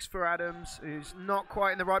 He looks for Adams, who's not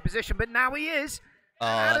quite in the right position, but now he is. Oh,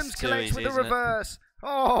 Adams that's too collects easy, with a isn't it? reverse.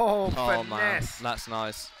 Oh, Oh man, finesse. that's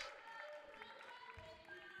nice.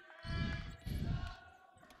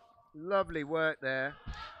 Lovely work there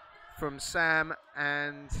from Sam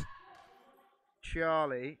and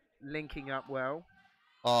Charlie, linking up well.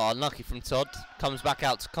 Oh, unlucky from Todd. Comes back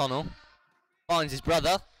out to Connell. Finds his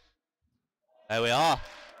brother. There we are.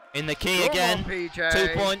 In the key Come again. on,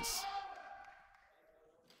 PJ. 2 points.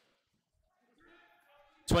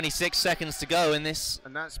 26 seconds to go in this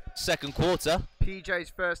And that's second quarter. PJ's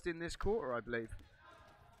first in this quarter, I believe.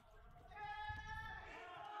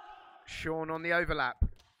 Sean on the overlap.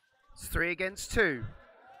 It's 3 against 2.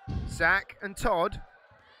 Zach and Todd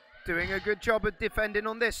doing a good job of defending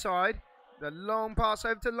on this side. The long pass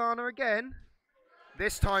over to Lana again.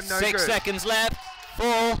 This time no good. 6 seconds left.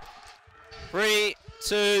 4, 3,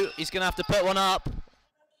 2. He's going to have to put one up.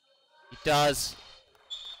 He does.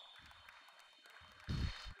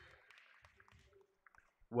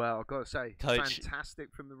 Well, I've got to say, Coach,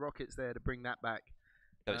 fantastic from the Rockets there to bring that back.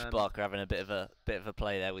 Coach Barker having a bit of a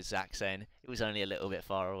play there with Zach, saying it was only a little bit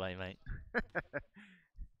far away, mate.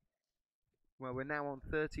 Well, we're now on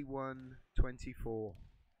 31-24.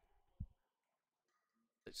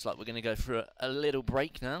 Looks like we're going to go for a little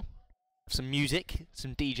break now. Some music,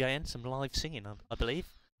 some DJing, some live singing, I believe,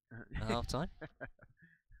 at half time.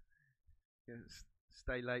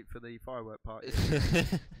 Stay late for the firework party.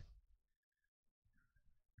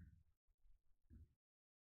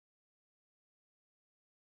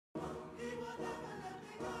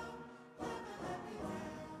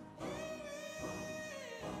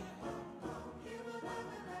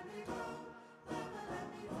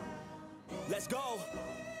 Let's go.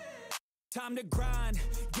 Time to grind,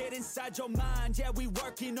 get inside your mind. Yeah, we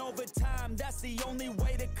working overtime. That's the only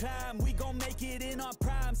way to climb. We gon' make it in our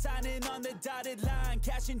prime. Signing on the dotted line,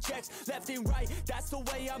 cashing checks left and right. That's the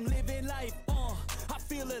way I'm living life. I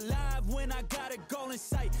feel alive when I got a goal in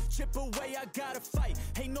sight. Chip away, I gotta fight.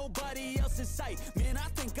 Ain't nobody else in sight. Man, I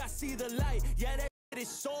think I see the light. Yeah, that is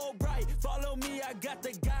so bright. Follow me, I got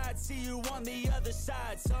the guide. See you on the other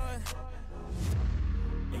side, son.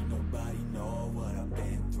 Ain't nobody know what I've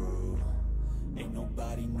been through. Ain't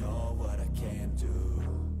nobody know what I can do.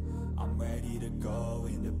 I'm ready to go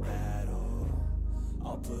into battle.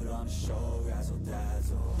 I'll put on a show, razzle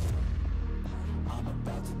dazzle. I'm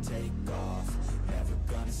about to take off, never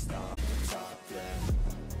gonna stop the top, yeah.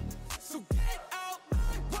 So get out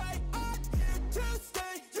my way, I'm here to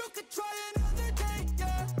stay. You could try another day,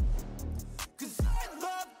 yeah. Cause I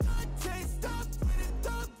love the taste of winning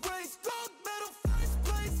the race. Gold medal, first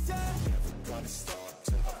place, yeah. Never gonna stop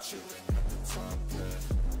till I'm chewing at the top, yeah.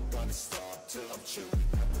 Gonna stop till I'm chewing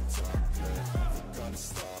at the top, yeah. Never gonna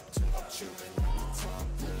stop till I'm chewing at the top,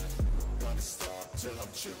 yeah. Gonna stop till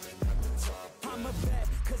I'm chewing at the top. I'm a vet,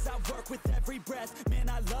 cause I work with every breath. Man,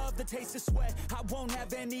 I love the taste of sweat. I won't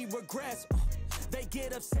have any regrets. They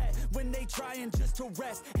get upset when they trying just to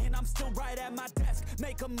rest. And I'm still right at my desk.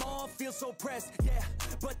 Make them all feel so pressed. Yeah,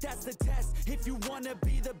 but that's the test. If you wanna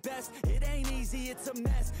be the best, it ain't easy, it's a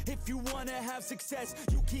mess. If you wanna have success,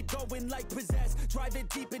 you keep going like possessed. Drive it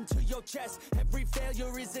deep into your chest. Every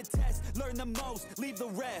failure is a test. Learn the most, leave the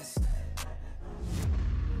rest.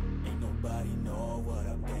 Ain't nobody know what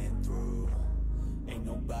I've been through. Ain't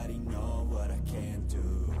nobody know what I can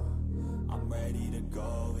do. I'm ready to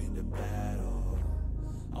go into battle.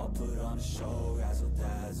 I'll put on a show, razzle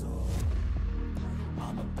dazzle.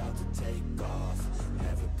 I'm about to take off,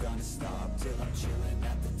 never gonna stop till I'm chilling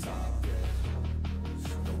at the top, yeah.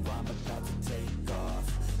 No, I'm about to take off,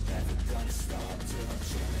 never gonna stop till I'm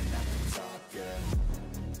chilling at the top, yeah.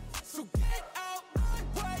 So get out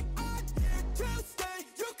my way, I'm here to stay.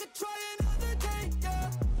 You could try another day, yeah.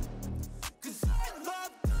 Cause I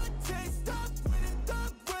love the taste of winning the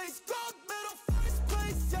race. Gold medal, first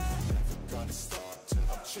place, yeah. Never gonna stop till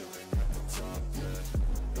I'm chilling at the top, yeah.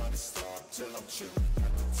 Gonna stop till I'm chilling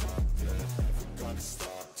at the top, yeah. Never gonna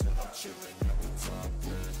stop till I'm chilling at the top,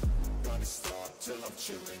 yeah. Gonna stop till I'm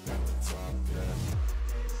chilling at the top, yeah.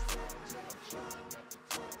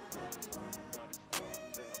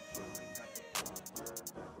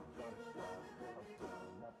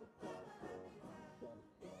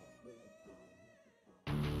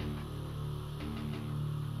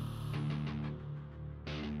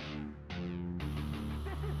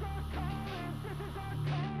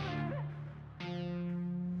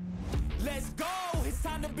 Let's go, it's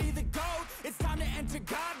time to be the GOAT. It's time to enter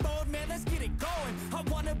God mode, man, let's get it going. I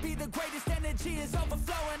wanna be the greatest, energy is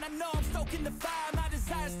overflowing. I know I'm stoking the fire, my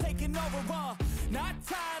desire's taking over, not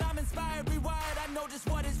tired, I'm inspired, rewired. I know just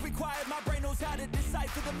what is required, my brain knows how to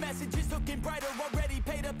decipher. The message is looking brighter, already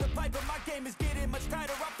paid up the pipe, but my game is getting much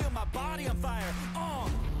tighter. I feel my body on fire,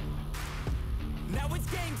 Now it's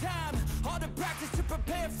game time, all the practice to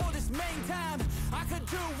prepare for this main time. I could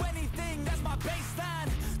do anything, that's my baseline.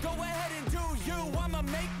 Go ahead and do you, I'ma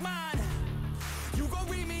make mine. You gon'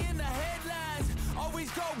 read me in the headlines.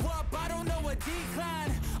 Always go up, I don't know a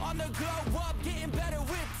decline. On the glow up, getting better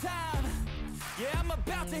with time. Yeah, I'm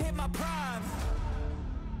about to hit my prime.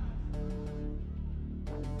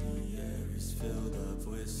 The air is filled up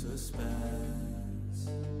with suspense.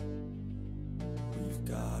 We've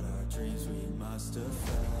got our dreams we must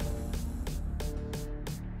defend.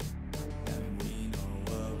 And we know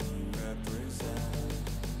what we represent.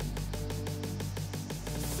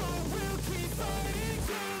 So we'll keep fighting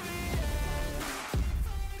till the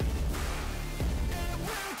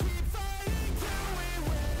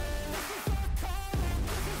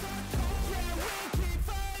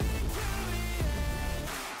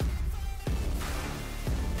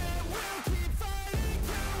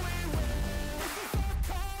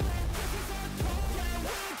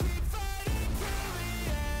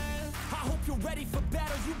ready for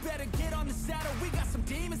battle, you better get on the saddle. We got some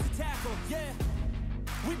demons to tackle, yeah.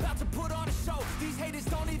 We about to put on a show. These haters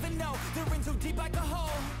don't even know they're in too deep like a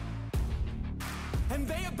hole. And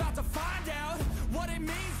they about to find out what it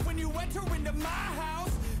means when you enter into my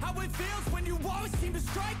house. How it feels when you always seem to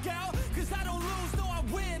strike out. Cause I don't lose, no I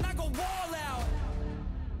win, I go all out.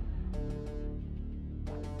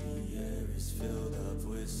 The air is filled up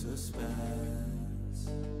with suspense.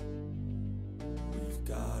 We've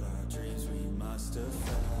got our dreams we must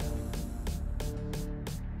defend.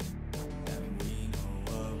 And we know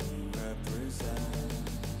what we represent.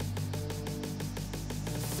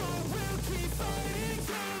 So we'll keep fighting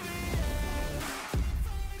till the end.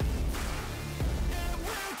 Yeah,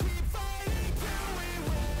 we'll keep fighting till we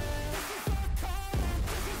win. This is our calling,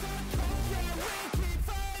 this is our calling. Yeah, we'll keep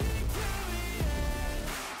fighting till the end.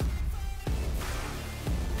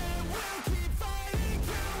 Yeah, we'll keep fighting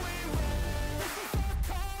till we win. This is our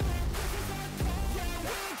calling, this is our calling. Yeah,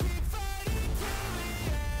 we'll keep fighting till the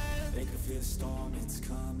end. They can feel the storm, it's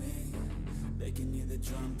coming. They can hear the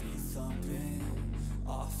drum beat thumping.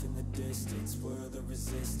 Off in the distance, we're the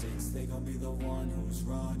resistance. They gon' be the one who's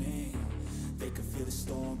running. They can feel the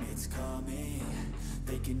storm, it's coming.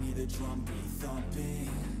 They can hear the drum beat thumping.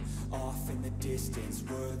 Off in the distance,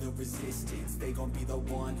 we're the resistance. They gon' be the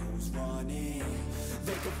one who's running.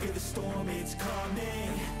 They can feel the storm, it's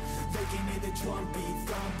coming. They can hear the drum beat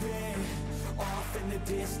thumping. Off in the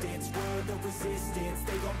distance, we're the resistance.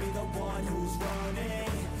 They gon' be the one who's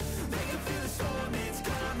running. They can feel the storm, it's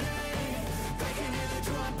coming. They can hear the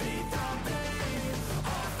drum beat thumping.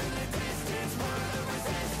 Off in the distance, we're the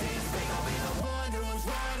resistance. They gon' be the one who's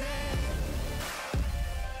running.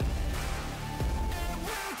 And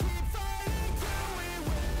we'll keep fighting till we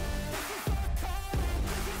win. This is our calling,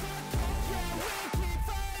 this is our calling. Yeah, we'll keep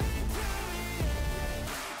fighting till the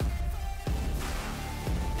end.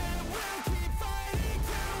 And we'll keep fighting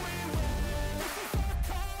till we win. This is our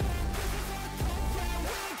calling, this is our calling. Yeah,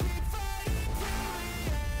 we'll keep fighting till the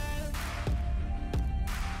end. This is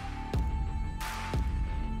our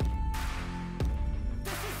calling,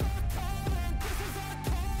 this is our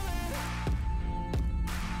calling.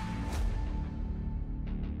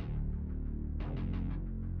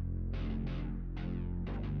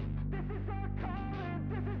 This is our calling,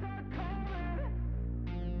 this is our calling.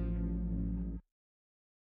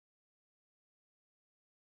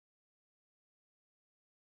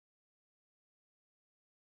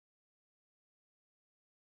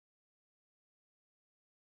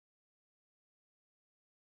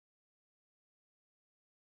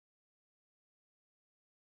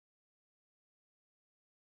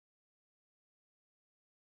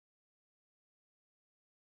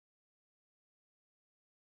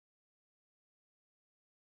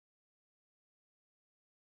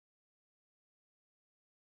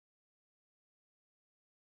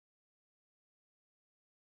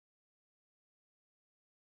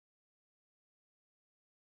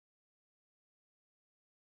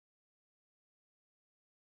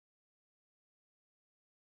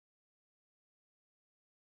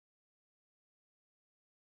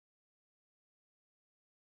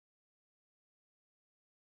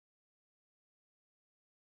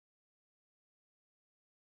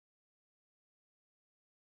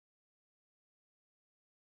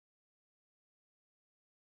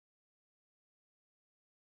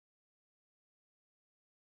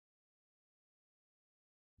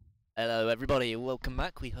 Hello everybody, welcome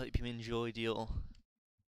back. We hope you enjoyed your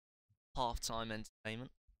half-time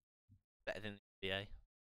entertainment. Better than the NBA.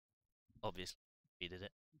 Obviously, we did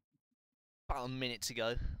it. About a minute to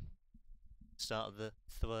go. Start of the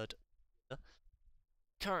third quarter.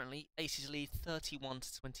 Currently, Aces lead 31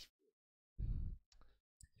 to 24.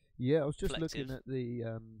 Yeah, I was just Collective. looking at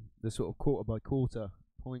the sort of quarter by quarter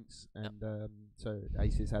points, and so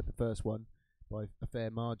Aces had the first one by a fair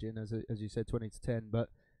margin, as you said, 20 to 10. But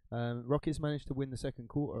Rockets managed to win the second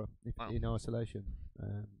quarter in isolation,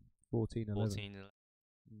 14-11. 14-11.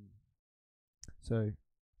 So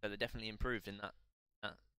they definitely improved in that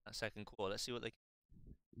second quarter. Let's see what they.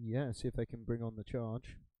 See if they can bring on the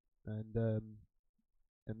charge, and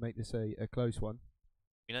make this a close one.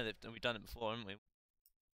 You know we've done it before, haven't we?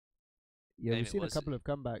 Yeah, we've seen a couple of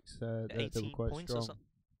comebacks that were quite points strong.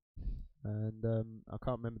 And I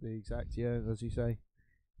can't remember the exact, as you say.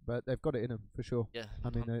 But they've got it in them, for sure. Yeah, I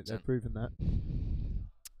mean, they've proven that.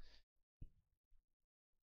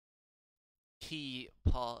 Key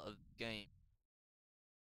part of the game,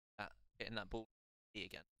 getting that ball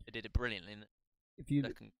again. They did it brilliantly in the if you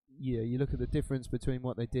second. You look at the difference between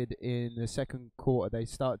what they did in the second quarter. They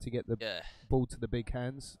started to get the ball to the big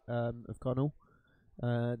hands of Connell,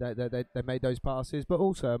 They made those passes, but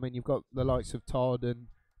also, I mean, you've got the likes of Todd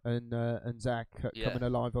and Zach coming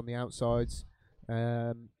alive on the outsides.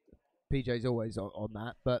 PJ's always on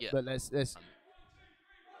that, but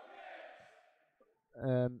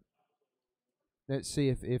let's see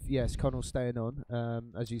if yes, Connell's staying on.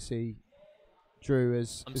 As you see, Drew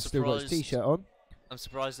has still got his t-shirt on. I'm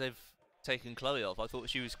surprised they've taken Chloe off. I thought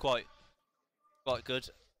she was quite good.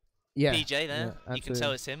 Yeah, PJ there, you can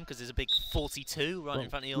tell it's him because there's a big 42 right in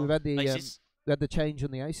front of your faces. We had the change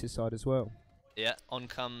on the Aces side as well. Yeah, on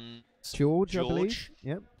comes George, I believe.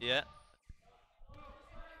 Yep. Yeah.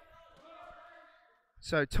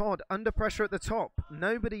 So Todd under pressure at the top.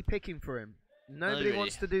 Nobody picking for him. Nobody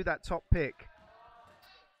wants to do that top pick.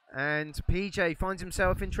 And PJ finds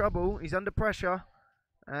himself in trouble. He's under pressure.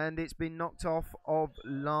 And it's been knocked off of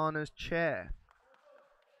Lana's chair.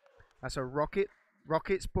 That's a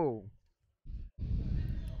Rocket's ball.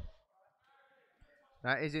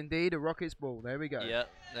 That is indeed a Rocket's ball. There we go. Yeah,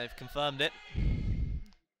 they've confirmed it.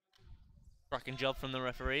 Cracking job from the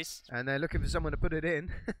referees. And they're looking for someone to put it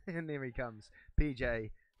in. And here he comes.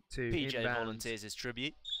 PJ to PJ inbound. volunteers his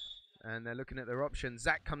tribute. And they're looking at their options.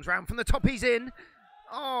 Zach comes round from the top. He's in.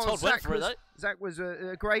 Oh, Todd went for it, though. Zach was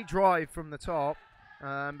a great drive from the top.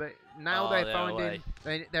 But now they're finding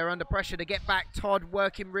they're under pressure to get back. Todd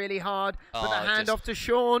working really hard. Put the hand off to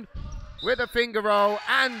Sean with a finger roll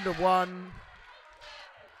and the one.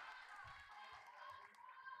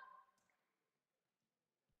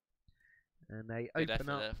 And they open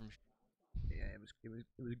up. Yeah, it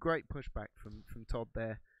was a great pushback from Todd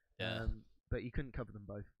there. Yeah. But you couldn't cover them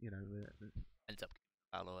both. You know. Ends up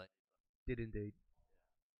foul away. Did indeed.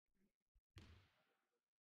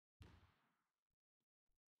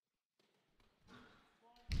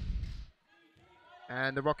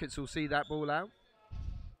 And the Rockets will see that ball out.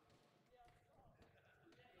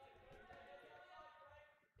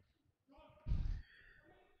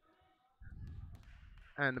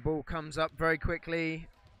 And the ball comes up very quickly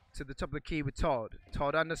to the top of the key with Todd.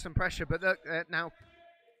 Todd under some pressure, but look, now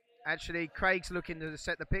actually Craig's looking to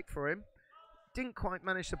set the pick for him. Didn't quite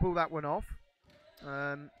manage to pull that one off.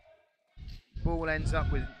 Ball ends up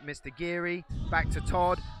with Mr. Geary. Back to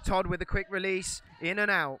Todd. Todd with a quick release. In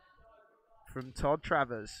and out from Todd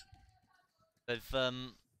Travers. They've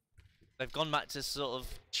gone back to sort of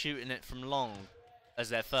shooting it from long as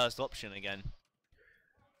their first option again.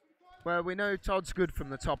 Well, we know Todd's good from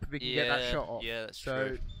the top if he can get that shot off. Yeah, that's So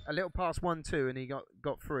true. a little past 1-2 and he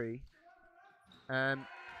got free.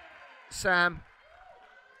 Sam,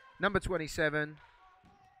 number 27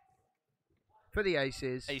 for the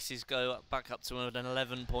Aces. Aces go back up to an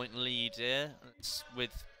 11-point lead here. It's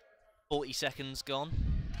with 40 seconds gone.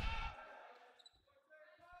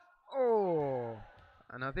 Oh,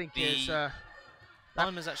 and I think it's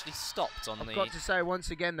time has actually stopped on I've got to say,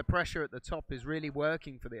 once again, the pressure at the top is really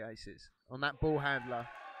working for the Aces on that ball handler.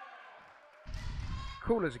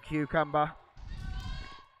 Cool as a cucumber.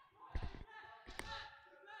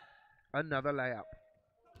 Another layup.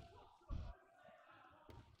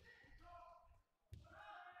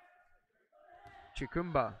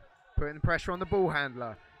 Chukumba putting pressure on the ball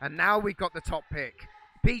handler. And now we've got the top pick.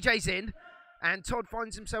 PJ's in. And Todd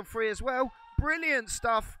finds himself free as well. Brilliant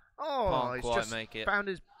stuff. Oh, he's just found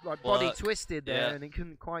his body twisted there, and he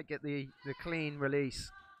couldn't quite get the clean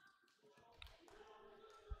release.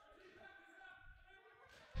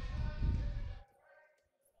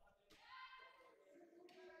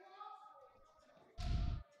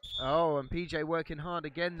 Oh, and PJ working hard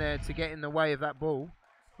again there to get in the way of that ball.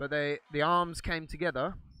 But the arms came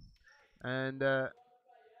together. And I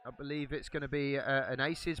believe it's going to be an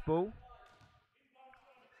Aces ball.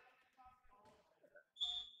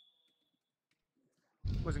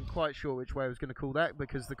 Wasn't quite sure which way I was going to call that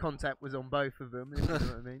because the contact was on both of them, if you know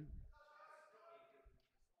what I mean.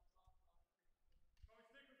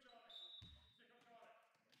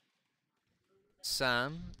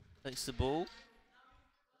 Sam takes the ball,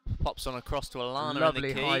 pops on across to Alana.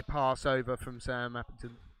 Lovely in the key. high pass over from Sam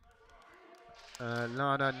Appleton.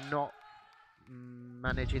 Lana not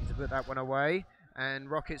managing to put that one away.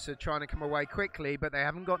 And Rockets are trying to come away quickly, but they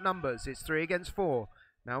haven't got numbers. It's 3 against 4.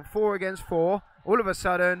 Now 4 against 4. All of a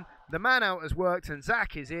sudden, the man out has worked and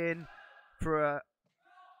Zach is in for a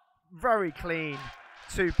very clean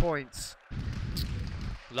 2 points.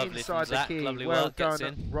 Lovely inside from Zach. the key. Lovely Well work.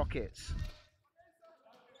 done, Rockets.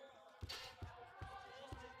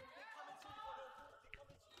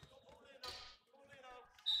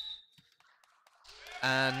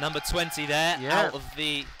 And number 20 there, out of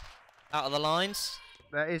the lines.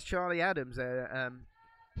 That is Charlie Adams there,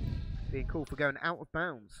 being called for going out of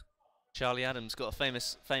bounds. Charlie Adams got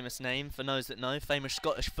a famous name for those that know. Famous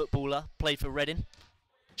Scottish footballer, played for Reading.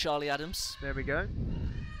 Charlie Adams. There we go.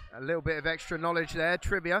 A little bit of extra knowledge there,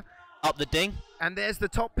 trivia. Up the ding. And there's the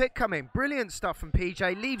top pick coming. Brilliant stuff from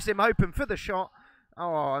PJ. Leaves him open for the shot.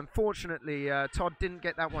 Oh, unfortunately, Todd didn't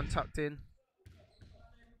get that one tucked in.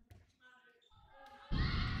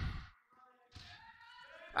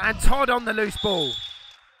 And Todd on the loose ball.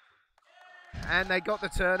 And they got the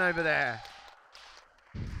turnover there.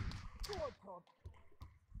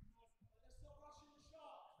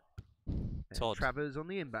 Todd. Travers on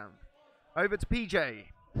the inbound. Over to PJ.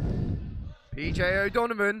 PJ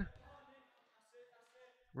O'Donovan.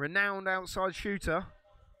 Renowned outside shooter.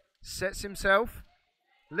 Sets himself.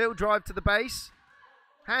 Little drive to the base.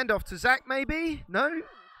 Hand off to Zach, maybe? No?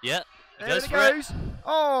 Yeah. There it goes.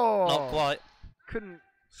 Oh! Not quite. Couldn't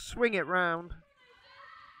swing it round.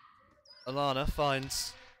 Alana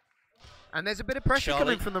finds. And there's a bit of pressure Charlie.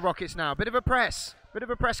 coming from the Rockets now. Bit of a press. Bit of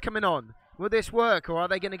a press coming on. Will this work, or are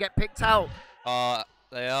they going to get picked out?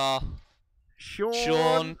 They are.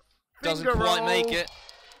 Sean doesn't finger quite roll. make it.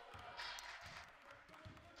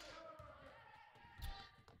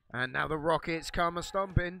 And now the Rockets come a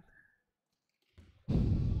stomping.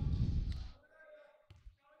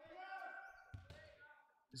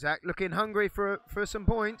 Zach looking hungry for some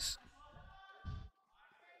points.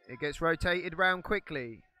 It gets rotated round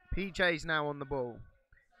quickly. PJ's now on the ball.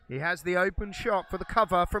 He has the open shot for the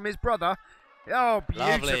cover from his brother. Oh,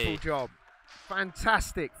 beautiful Lovely. job.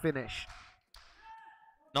 Fantastic finish.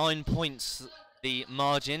 9 points the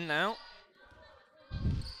margin now.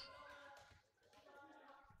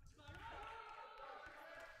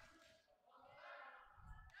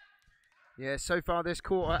 Yeah, so far this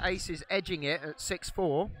quarter, Ace is edging it at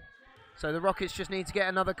 6-4. So the Rockets just need to get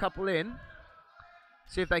another couple in.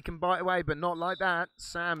 See if they can bite away, but not like that.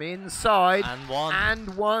 Sam inside. And one.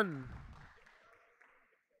 And one.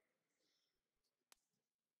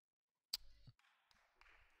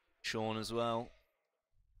 Sean as well.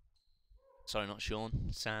 Sorry, not Sean.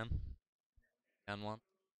 Sam. And one.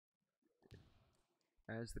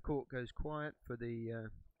 As the court goes quiet for the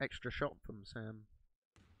extra shot from Sam.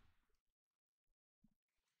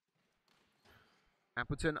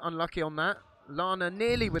 Appleton unlucky on that. Lana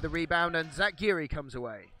nearly with a rebound, and Zach Geary comes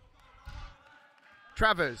away.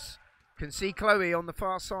 Travers can see Chloe on the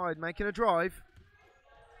far side making a drive.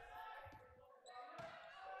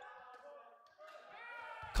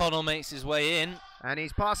 Connell makes his way in. And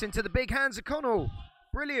he's passing to the big hands of Connell.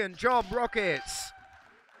 Brilliant job, Rockets.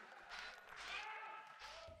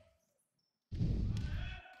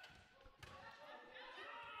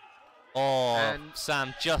 Oh, And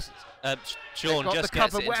Sam just, Sean got just the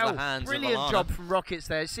gets cover it into well. the hands Brilliant of Alana. job from Rockets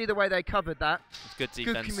there. See the way they covered that. It's good Good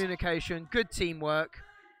defense. communication, good teamwork.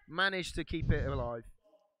 Managed to keep it alive.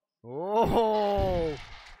 Oh!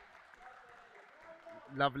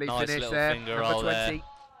 Lovely Nice finish little there. finger Number roll 20. there.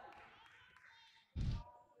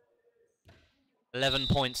 11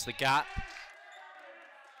 points the gap.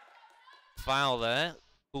 Foul there.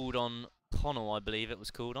 Called on Connell, I believe it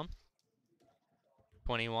was called on.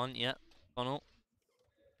 21, yeah. Connell.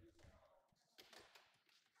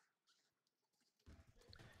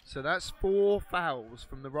 So that's 4 fouls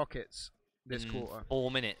from the Rockets this in quarter.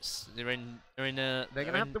 4 minutes. They're in They're going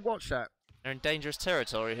to have to watch that. They're in dangerous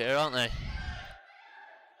territory here, aren't they?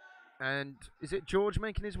 And is it George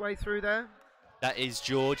making his way through there? That is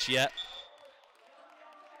George, yeah.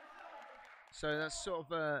 So that's sort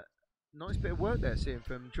of a nice bit of work there, seeing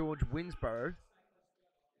from George Winsborough.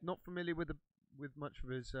 Not familiar with much of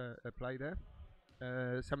his play there.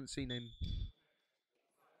 Haven't seen him.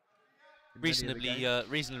 in many of the games.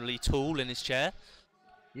 Reasonably tall in his chair.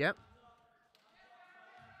 Yep.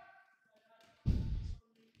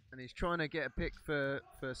 And he's trying to get a pick for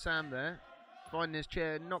Sam there. Finding his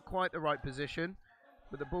chair not quite the right position,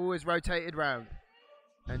 but the ball is rotated round.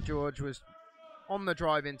 And George was on the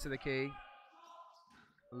drive into the key.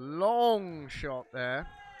 Long shot there.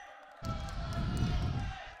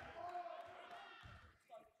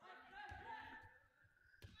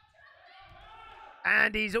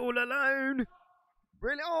 And he's all alone.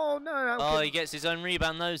 Brilliant. Oh, no. Oh, he gets his own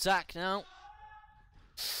rebound though, Zach now.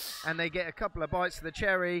 And they get a couple of bites of the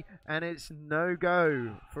cherry, and it's no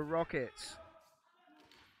go for Rockets.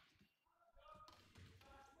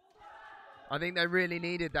 I think they really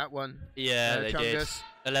needed that one. Yeah, they did. Chungus.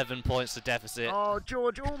 11 points to deficit. Oh,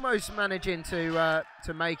 George almost managing to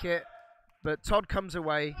make it, but Todd comes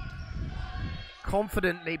away,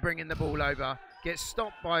 confidently bringing the ball over. Gets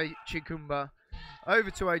stopped by Chikumba.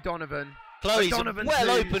 Over to O'Donovan. Chloe's O'Donovan well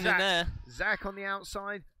to open Zach. in there. Zach on the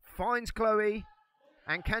outside finds Chloe,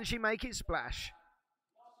 and can she make it splash?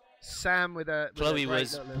 Sam with a Chloe great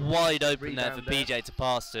was little wide open there rebound for PJ to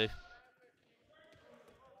pass to.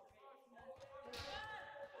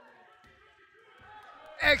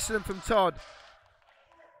 Excellent from Todd.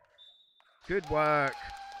 Good work.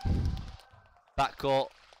 Backcourt.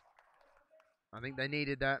 I think they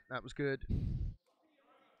needed that. That was good.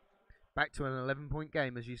 Back to an 11-point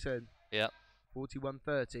game, as you said. Yep.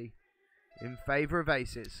 41-30 in favour of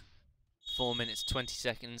Aces. 4 minutes 20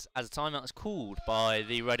 seconds as a timeout is called by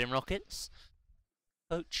the Reading Rockets.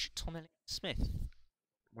 Coach Tom Smith.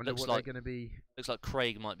 Wonder Looks what like- they're going to be Looks like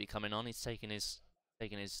Craig might be coming on. He's taking his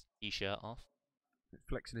t-shirt off,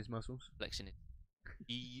 flexing his muscles. flexing his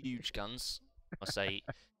huge guns. I say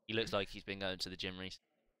he looks like he's been going to the gym recently.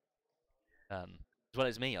 As well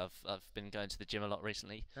as me, I've been going to the gym a lot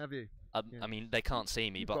recently. Have you? Yeah. Yeah. I mean, they can't see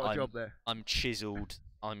me, You've but got a job there. I'm chiseled.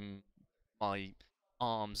 My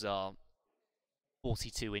arms are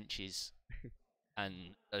 42 inches,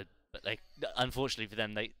 and but they, unfortunately for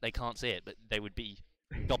them, they can't see it, but they would be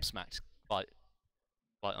gobsmacked, quite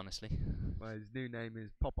honestly. Well, his new name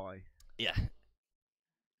is Popeye. Yeah.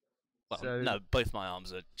 Well, So- no, both my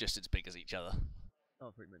arms are just as big as each other. Oh,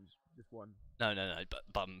 I think just one. No, but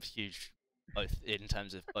I'm huge, both in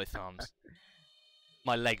terms of both arms.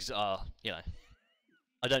 My legs are,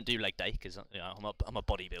 I don't do leg day because I'm a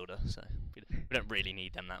bodybuilder, so we don't really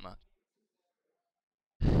need them that much.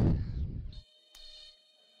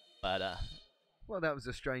 But Well, that was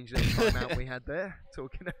a strange little timeout we had there,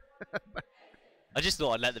 talking I just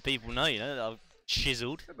thought I'd let the people know, that I've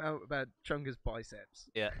chiseled. about Chunga's biceps.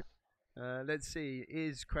 Yeah. Let's see,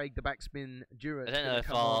 is Craig the backspin Durant I don't know going to if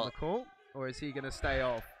come on the court, or is he going to stay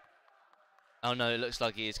off? Oh no, it looks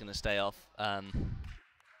like he is going to stay off. No,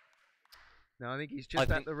 I think he's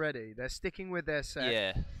just at the ready. They're sticking with their set.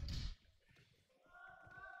 Yeah.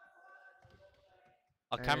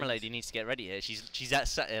 Our camera And- lady needs to get ready here. She's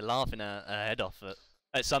sat here laughing her head off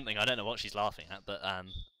at something. I don't know what she's laughing at, but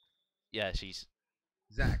yeah, she's.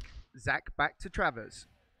 Zach back to Travers.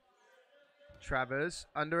 Travers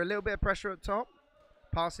under a little bit of pressure up top.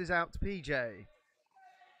 Passes out to PJ.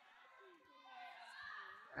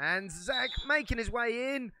 And Zach making his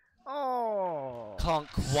way in. Oh! Can't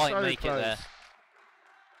quite so make close. it there.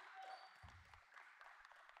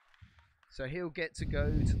 So he'll get to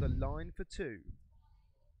go to the line for two.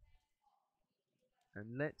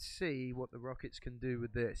 And let's see what the Rockets can do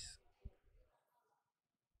with this.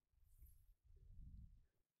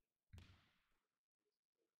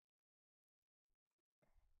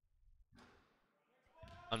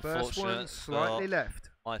 First one Unfortunate slightly for left.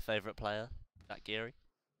 my favourite player, Jack Geary.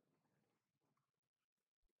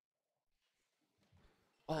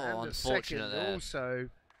 Oh, And the unfortunate second there. also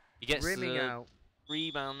He gets rimming the out.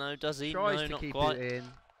 rebound though, does he? Tries No, to not keep quite. it in.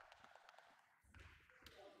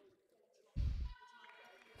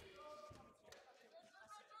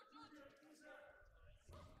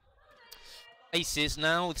 Aces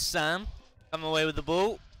now with Sam. Come away with the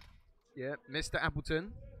ball. Yeah, Mr.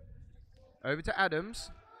 Appleton. Over to Adams.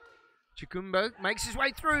 Chikumba makes his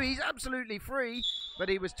way through. He's absolutely free, but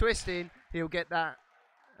he was twisting. He'll get that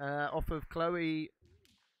off of Chloe.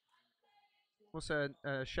 What's her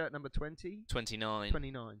shirt number 20? 29.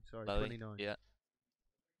 29, sorry, Chloe, 29. Yeah.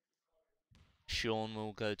 Sean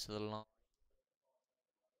will go to the line.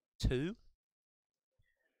 2.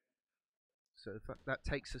 So that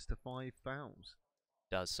takes us to 5 fouls.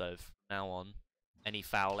 Does so from now on. Any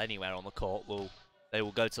foul anywhere on the court they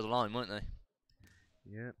will go to the line, won't they?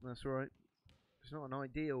 Yeah, that's right. It's not an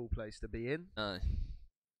ideal place to be in. No.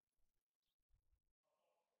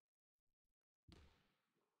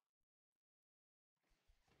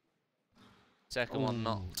 Second one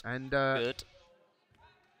not And good.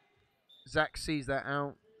 Zach sees that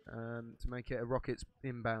out to make it a Rockets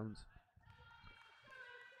inbound.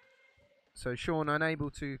 So Sean unable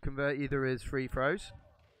to convert either his free throws.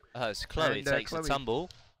 Oh, so Chloe And, takes Chloe a tumble.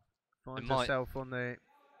 Finds might- herself on the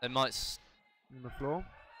floor.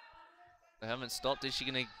 They haven't stopped. Is she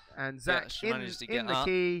going to... And Zach she in managed to get the up.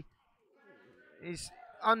 key is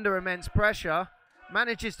under immense pressure.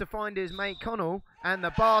 Manages to find his mate Connell, and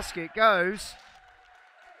the basket goes.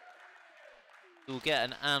 We'll get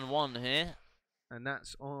an and one here. And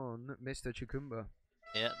that's on Mr. Chikumba.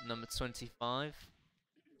 Yeah, number 25.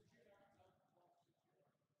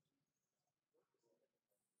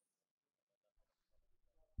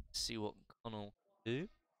 See what Connell can do.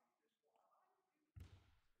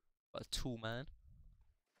 What a tool man.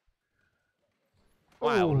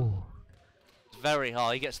 Wow. Ooh. Very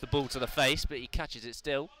high. He gets the ball to the face, but he catches it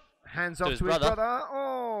still. Hands To off his to his brother. brother.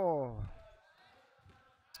 Oh.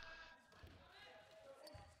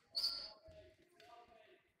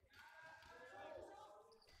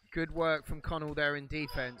 Good work from Connell there in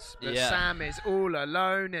defence. But Yeah. Sam is all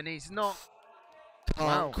alone, and he's not.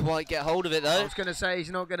 Can't quite get hold of it though. I was going to say he's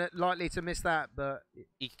not going to likely to miss that, but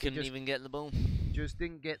He couldn't even get the ball. just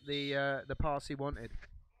didn't get the pass he wanted.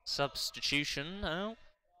 Substitution now.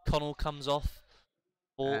 Connell comes off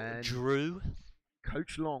for And Drew.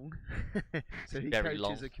 Coach Long, so he Very coaches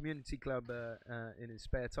long. a community club in his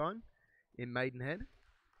spare time in Maidenhead.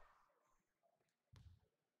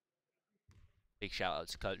 Big shout out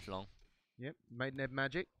to Coach Long. Yep, Maidenhead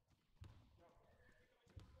Magic.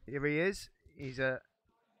 Here he is. He's a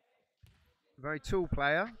very tall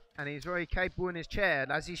player, and he's very capable in his chair.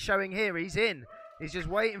 And as he's showing here, he's in. He's just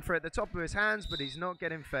waiting for it at the top of his hands, but he's not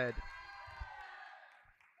getting fed.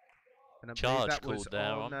 And I believe Charge that was called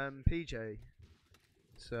there on PJ.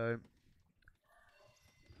 So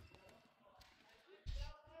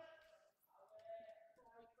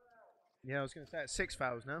yeah, I was going to say it's 6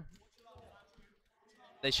 fouls now.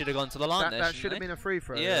 They should have gone to the line there. That should have been a free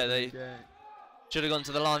throw. Yeah, I think, they should have gone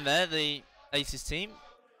to the line there. The Aces team.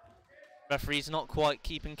 Referee's not quite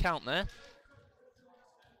keeping count there.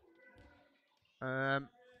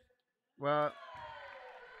 Well,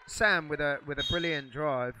 Sam with a brilliant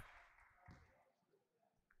drive.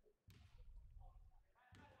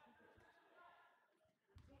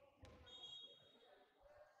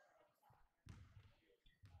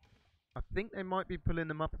 I think they might be pulling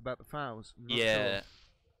them up about the fouls. I'm not Yeah. sure.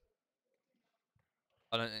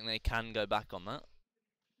 I don't think they can go back on that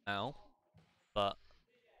now, but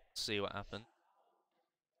see what happens.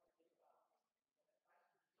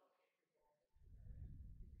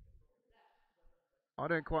 I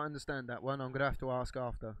don't quite understand that one. I'm gonna have to ask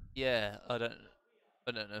after. Yeah, I don't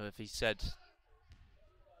know if he said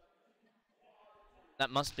that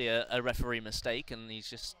must be a referee mistake, and he's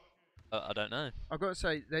just I don't know. I've got to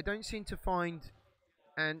say they don't seem to find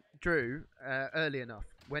Drew early enough.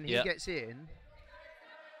 When he gets in,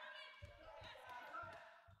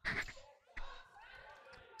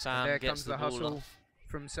 Sam there gets comes the ball hustle off.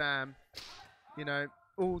 from Sam. You know,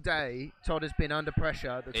 all day Todd has been under pressure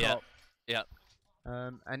at the top. Yeah.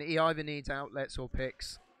 And he either needs outlets or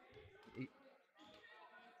picks.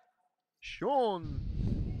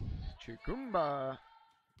 Sean Chukumba.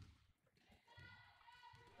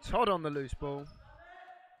 Todd on the loose ball.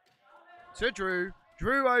 To Drew.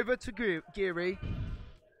 Drew over to Geary.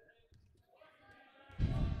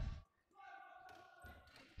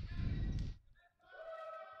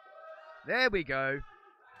 There we go.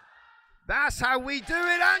 That's how we do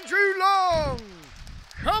it, Andrew Long!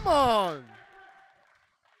 Come on!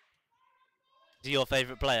 Is he your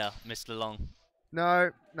favourite player, Mr. Long?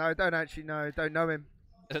 No, don't actually know. Don't know him.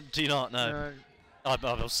 Do you not know? No.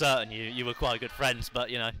 I'm certain you were quite good friends, but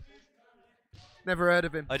you know. Never heard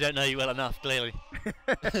of him. I don't know you well enough, clearly.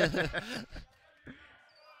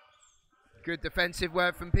 Good defensive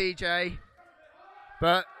work from PJ.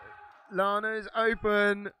 But Lana's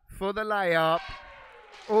open for the layup.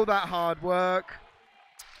 All that hard work.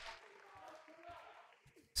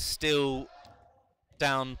 Still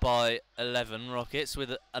down by 11 Rockets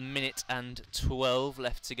with a minute and 12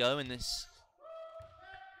 left to go in this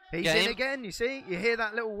He's game. in again, you see? You hear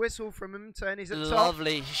that little whistle from him turn his at top.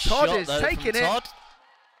 Lovely Todd shot is though taking from it. Todd.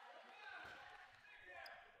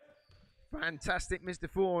 Fantastic, Mr.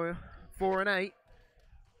 4 and 8.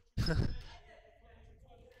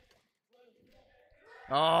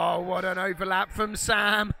 Oh, what an overlap from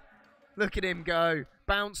Sam. Look at him go.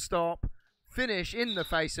 Bounce stop. Finish in the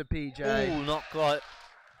face of PJ. Ooh, not quite.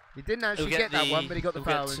 He didn't actually He'll get that the- one, but he got the he'll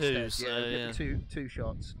get foul two, instead. so, Yeah, he'll yeah. get the two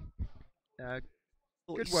shots.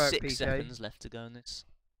 Good 46 work, PJ. seconds left to go in this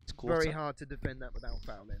quarter. Very hard to defend that without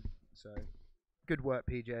fouling. So, good work,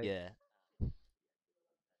 PJ. Yeah.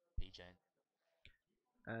 PJ.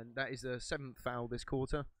 And that is the 7th foul this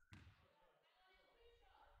quarter.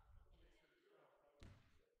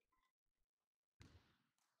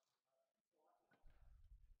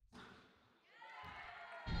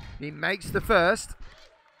 He makes the first.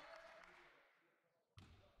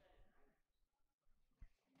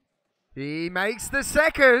 He makes the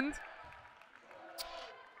second.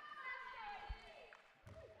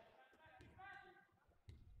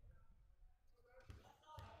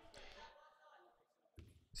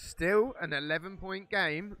 Still an 11-point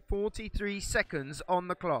game, 43 seconds on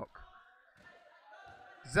the clock.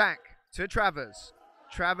 Zach to Travers.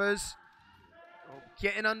 Travers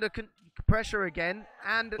getting under pressure again,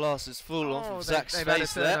 and Glass is full off of Zach's they've had a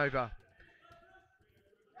face there. turnover.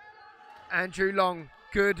 Andrew Long,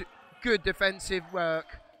 good defensive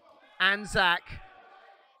work, and Zach,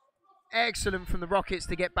 excellent from the Rockets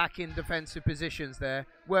to get back in defensive positions there,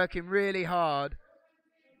 working really hard.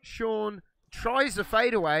 Sean tries the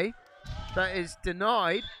fadeaway. That is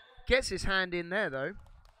denied. Gets his hand in there, though.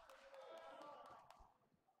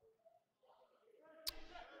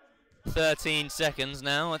 13 seconds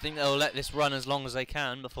now. I think they'll let this run as long as they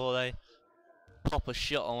can before they pop a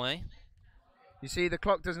shot away. You see, the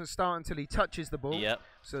clock doesn't start until he touches the ball. Yep.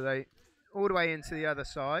 So they all the way into the other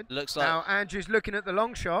side. Looks like now Andrew's looking at the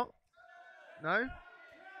long shot. No.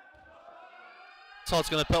 Todd's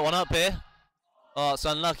going to put one up here. Oh, it's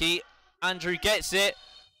unlucky. Andrew gets it.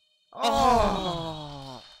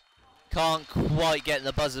 Oh! Can't quite get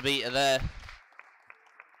the buzzer beater there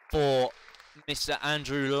for Mr.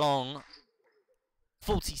 Andrew Long.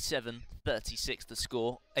 47-36 the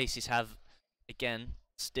score. Aces have, again,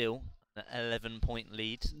 still an 11-point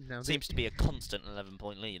lead. Now Seems to be a constant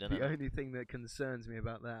 11-point lead, isn't it? The only thing that concerns me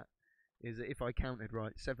about that is that if I counted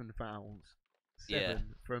right, 7 fouls.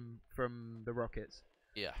 7 from the Rockets.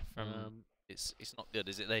 Yeah, it's not good,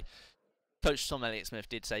 is it? Coach Tom Elliott-Smith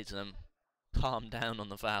did say to them, calm down on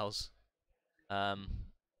the fouls.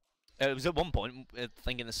 It was at one point, I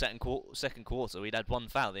think in the second quarter, we'd had 1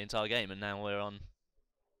 foul the entire game, and now we're on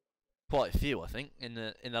quite a few. I think in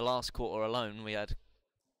the last quarter alone, we had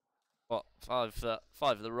what five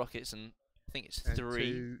of the Rockets, and I think it's and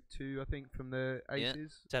 3. Two, I think, from the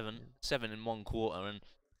Aces. Yeah, 7 in 1 quarter, and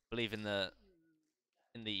I believe in the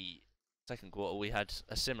second quarter we had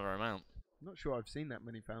a similar amount. Not sure I've seen that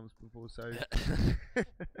many fouls before, so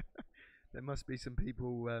there must be some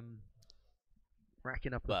people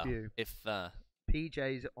racking up a few. If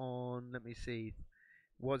PJ's on, let me see,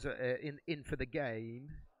 was in for the game.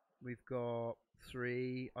 We've got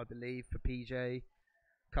 3, I believe, for PJ,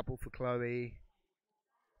 couple for Chloe,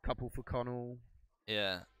 couple for Connell.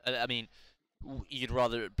 Yeah, I mean, you'd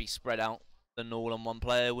rather it be spread out than all on one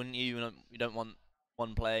player, wouldn't you? You don't want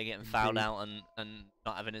one player getting fouled out and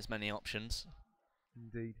not having as many options.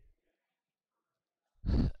 Indeed.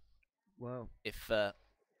 Well, if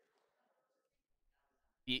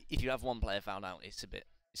you have one player fouled out, it's a bit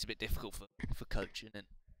difficult for coaching. And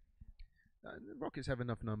the Rockets have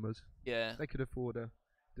enough numbers. Yeah, they could afford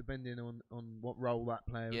depending on what role that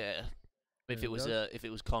player. Yeah, if it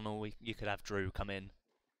was Connell, you could have Drew come in,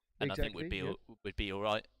 and exactly, I think we'd be all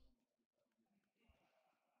right.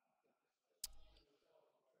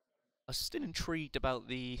 I was still intrigued about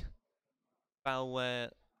the foul where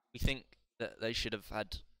we think that they should have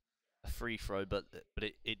had a free throw, but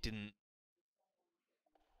it didn't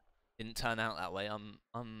turn out that way.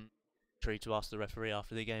 I'm intrigued to ask the referee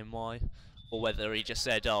after the game why, or whether he just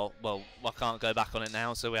said, "Oh, well, I can't go back on it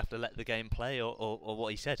now, so we have to let the game play," or what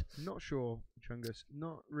he said. Not sure, Chungus.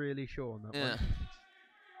 Not really sure on that one.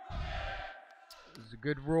 It was a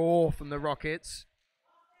good roar from the Rockets.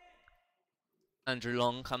 Andrew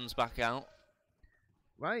Long comes back out.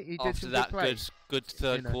 Right, he did after some that good play. good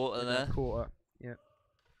third quarter there. Yeah.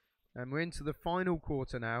 And we're into the final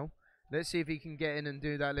quarter now. Let's see if he can get in and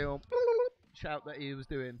do that little shout that he was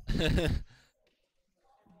doing.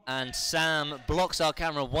 And Sam blocks our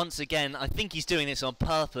camera once again. I think he's doing this on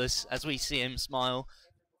purpose as we see him smile.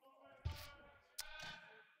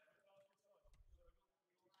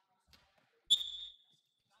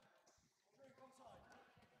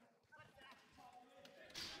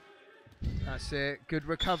 That's it. Good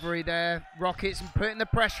recovery there. Rockets putting the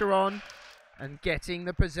pressure on and getting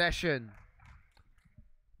the possession.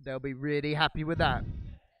 They'll be really happy with that.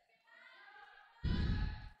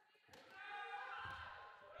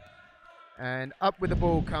 And up with the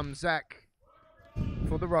ball comes Zach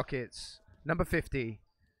for the Rockets. Number 50.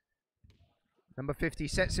 Number 50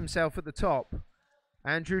 sets himself at the top.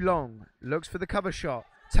 Andrew Long looks for the cover shot.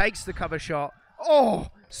 Takes the cover shot. Oh,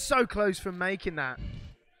 so close from making that.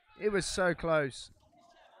 It was so close.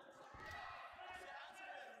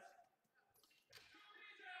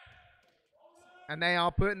 And they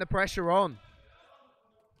are putting the pressure on.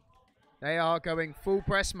 They are going full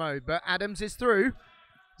press mode, but Adams is through.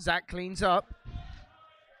 Zach cleans up.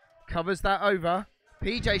 Covers that over.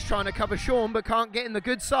 PJ's trying to cover Sean, but can't get in the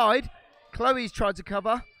good side. Chloe's tried to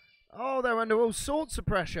cover. Oh, they're under all sorts of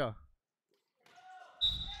pressure.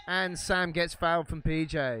 And Sam gets fouled from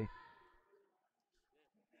PJ.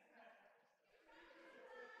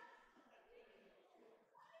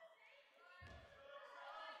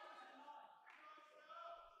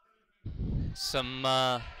 Some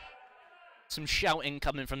shouting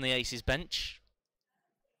coming from the Aces bench.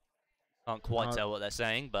 Can't quite tell what they're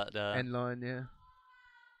saying, but end line, yeah.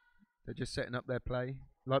 They're just setting up their play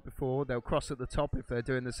like before. They'll cross at the top if they're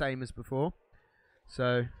doing the same as before.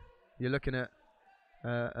 So you're looking at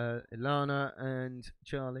Ilana and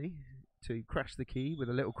Charlie to crash the key with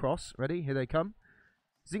a little cross. Ready? Here they come.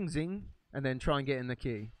 Zing zing, and then try and get in the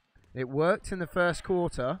key. It worked in the first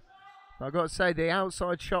quarter. I've got to say, the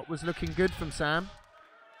outside shot was looking good from Sam.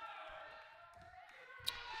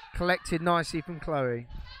 Collected nicely from Chloe.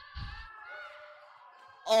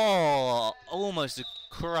 Oh, almost a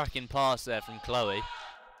cracking pass there from Chloe.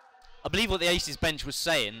 I believe what the Aces bench was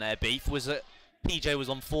saying there, Beef, was that PJ was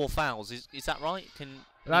on 4 fouls. Is that right? Can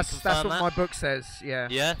That's what that? my book says. Yeah.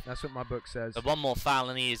 Yeah. That's what my book says. So one more foul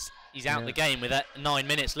and he's out the game with 9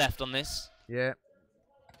 minutes left on this. Yeah.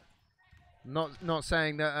 Not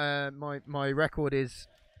saying that my record is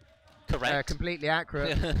correct, completely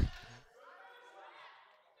accurate.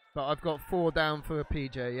 But I've got 4 down for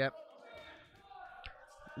PJ. Yep.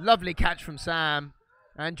 Lovely catch from Sam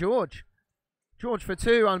and George. George for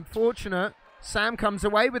 2. Unfortunate. Sam comes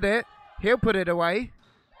away with it. He'll put it away.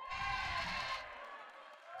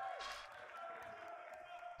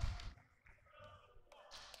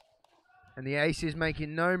 And the ace is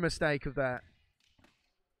making no mistake of that.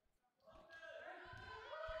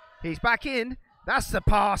 He's back in. That's the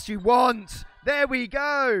pass you want. There we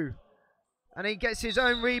go. And he gets his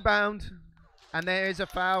own rebound. And there is a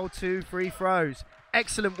foul, 2 free throws.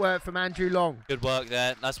 Excellent work from Andrew Long. Good work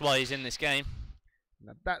there. That's why he's in this game.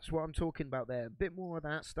 Now that's what I'm talking about there. A bit more of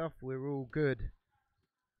that stuff. We're all good.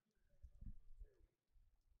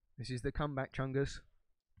 This is the comeback, Chungus.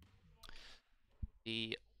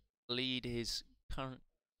 The lead is current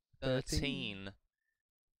 13.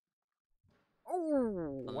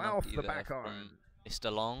 Oh, wow, off the back arm.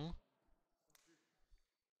 Mr. Long.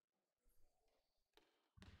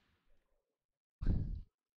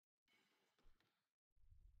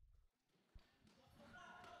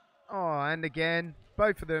 Oh, and again,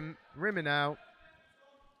 both of them rimming out.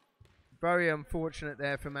 Very unfortunate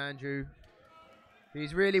there from Andrew.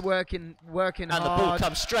 He's really working hard. And the ball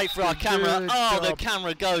comes straight for our camera. Oh, the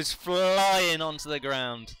camera goes flying onto the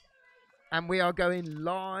ground. And we are going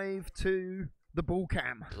live to the ball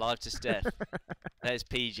cam. Live to Steph. There's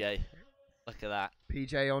PJ. Look at that.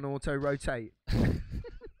 PJ on auto rotate.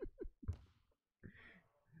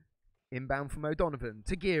 Inbound from O'Donovan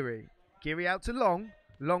to Geary. Geary out to Long.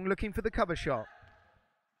 Long looking for the cover shot.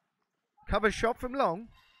 Cover shot from Long.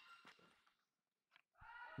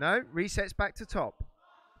 No, resets back to top.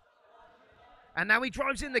 And now he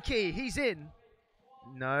drives in the key. He's in.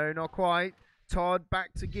 No, not quite. Todd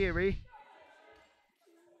back to Geary.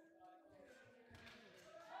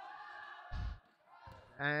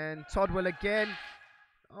 And Todd will again.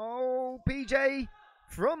 Oh, PJ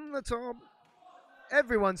from the top.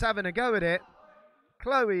 Everyone's having a go at it.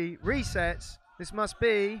 Chloe resets. This must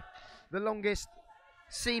be the longest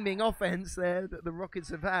seeming offense there that the Rockets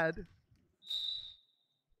have had.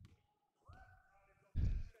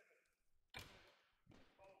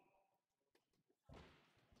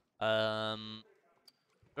 The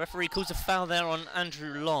referee calls a foul there on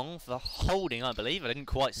Andrew Long for holding, I believe. I didn't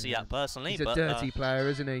quite see that personally. He's a but, dirty player,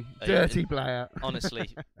 isn't he? Dirty player. Honestly.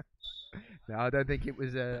 No, I don't think it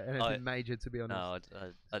was anything major, to be honest.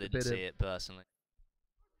 No, I didn't see it personally.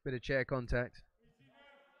 Bit of chair contact.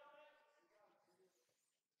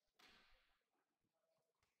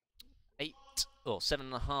 Or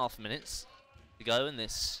 7.5 minutes to go in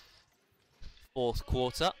this 4th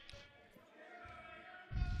quarter.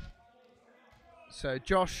 So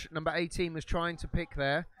Josh, number 18, was trying to pick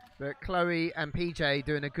there, but Chloe and PJ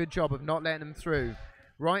doing a good job of not letting them through.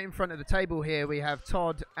 Right in front of the table here, we have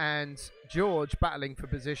Todd and George battling for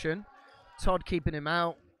position. Todd keeping him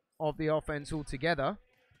out of the offense altogether.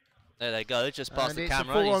 There they go, just past the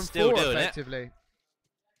camera. And he's still doing effectively. it.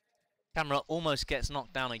 Camera almost gets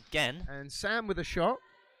knocked down again. And Sam with a shot.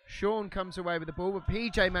 Sean comes away with the ball, but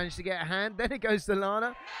PJ managed to get a hand. Then it goes to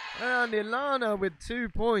Lana. And Ilana with 2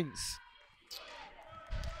 points.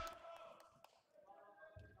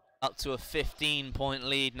 Up to a 15-point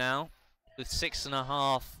lead now, with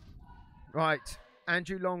 6.5. Right.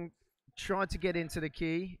 Andrew Long tried to get into the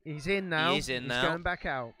key. He's in now. He is in now. He's going back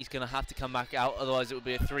out. He's going to have to come back out, otherwise it will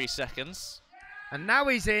be a 3 seconds. And now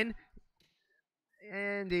he's in.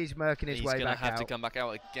 And he's murking his way back out. He's going to have to come back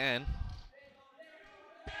out again.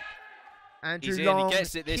 Andrew he's Long in. He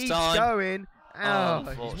gets it this keeps time. going.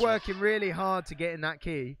 Oh, he's working really hard to get in that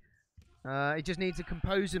key. He just needs to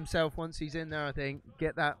compose himself once he's in there, I think.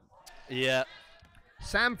 Get that. Yeah.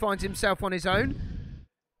 Sam finds himself on his own.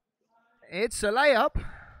 It's a layup.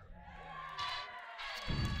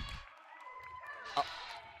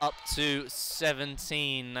 Up to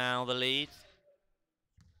 17 now, the lead.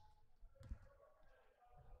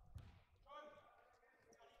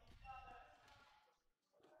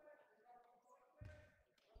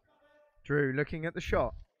 Drew looking at the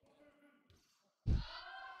shot.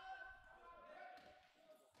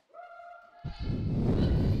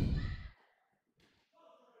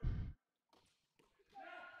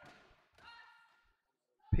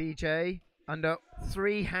 PJ, under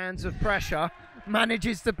 3 hands of pressure,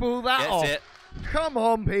 manages to pull that off. Gets it. Come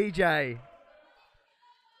on, PJ.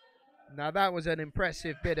 Now that was an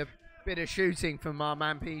impressive bit of shooting from our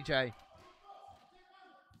man PJ.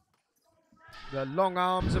 The long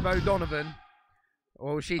arms of O'Donovan.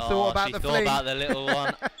 Oh, she thought about the fling. She thought about the little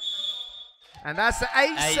one. And that's the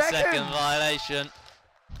 8-second violation.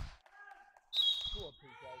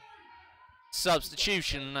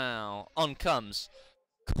 Substitution now. On comes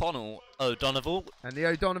Connell O'Donovan. And the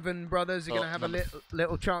O'Donovan brothers are going to have a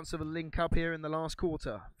little chance of a link up here in the last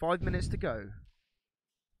quarter. 5 minutes to go.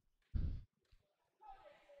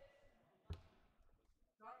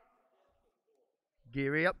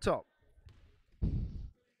 Geary up top.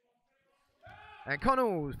 And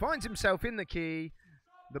Connell finds himself in the key.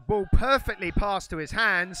 The ball perfectly passed to his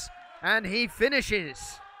hands. And he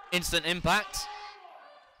finishes. Instant impact.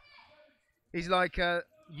 He's like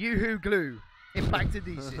Yoo-hoo glue. Impact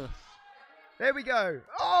adhesive. There we go.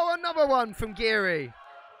 Oh, another one from Geary.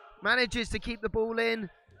 Manages to keep the ball in.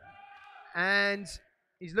 And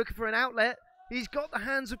he's looking for an outlet. He's got the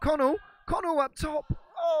hands of Connell. Connell up top.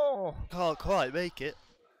 Oh. Can't quite make it.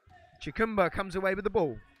 Chikumba comes away with the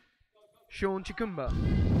ball. Sean Chikumba.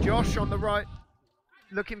 Josh on the right.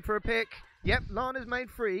 Looking for a pick. Yep, Lana's made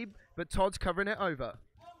free, but Todd's covering it over.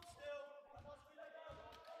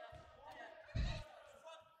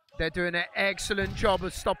 They're doing an excellent job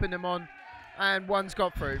of stopping them on. And one's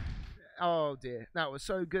got through. Oh, dear. That was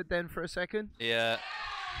so good then for a second. Yeah.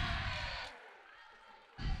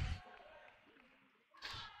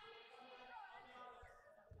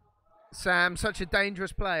 Sam, such a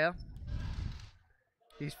dangerous player.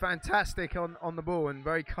 He's fantastic on the ball and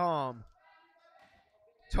very calm.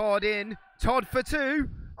 Todd in. Todd for 2.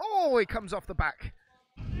 Oh, he comes off the back.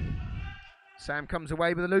 Sam comes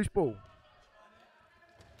away with a loose ball.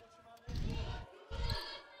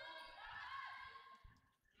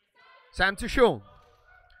 Sam to Sean.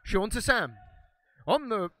 Sean to Sam. On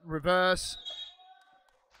the reverse.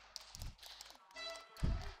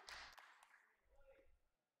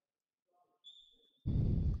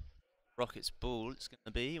 Rockets ball it's going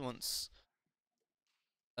to be once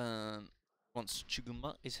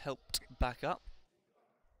Chuguma is helped back up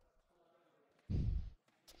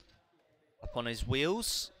on his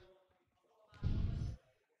wheels.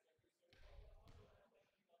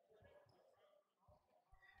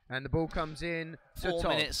 And the ball comes in to 4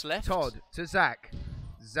 Todd. minutes left. Todd to Zach.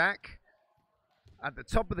 Zach at the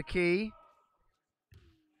top of the key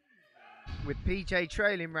with PJ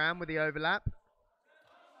trailing round with the overlap.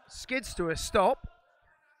 Skids to a stop,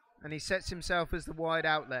 and he sets himself as the wide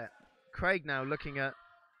outlet. Craig now looking at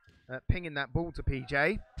pinging that ball to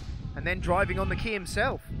PJ, and then driving on the key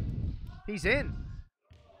himself. He's in.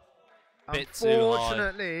 Bit too high.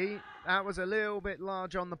 Unfortunately, that was a little bit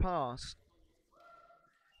large on the pass.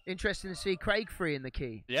 Interesting to see Craig free in the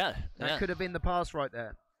key. Yeah, That could have been the pass right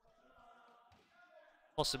there.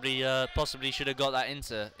 Possibly should have got that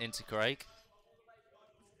into Craig.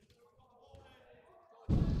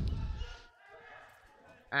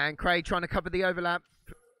 And Craig trying to cover the overlap.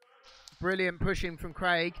 Brilliant pushing from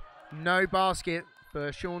Craig. No basket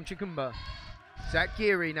for Sean Chikumba. Zach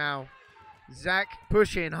Geary now. Zach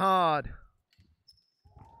pushing hard.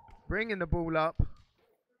 Bringing the ball up.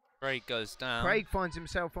 Craig goes down. Craig finds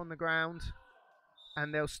himself on the ground.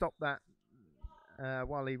 And they'll stop that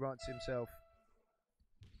while he rights himself.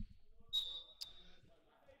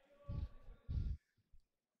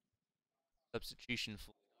 Substitution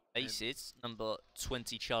for Aces. Number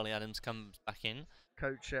 20, Charlie Adams, comes back in.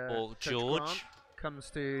 Coach George Grant comes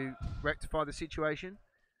to rectify the situation.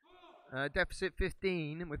 Deficit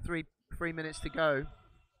 15 with three minutes to go.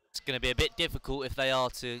 It's going to be a bit difficult if they are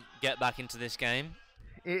to get back into this game.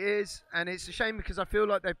 It is, and it's a shame because I feel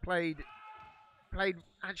like they've played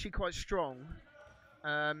actually quite strong,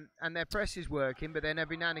 and their press is working. But then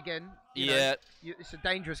every now and again, you know, it's a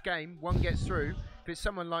dangerous game. One gets through. If it's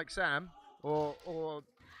someone like Sam or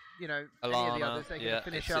you know, Alana, any of the others, they're going to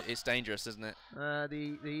finish up. It's dangerous, isn't it?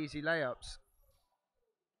 The easy layups.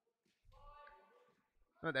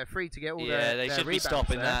 Well, they're free to get all their they should be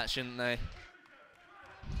stopping that, shouldn't they?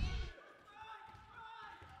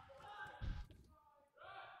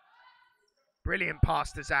 Brilliant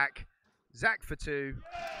pass to Zach. Zach for 2.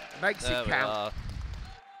 Makes it count.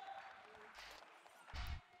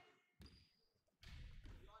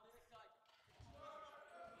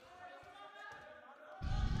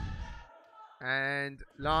 And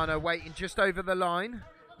Lana waiting just over the line.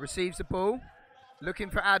 Receives the ball.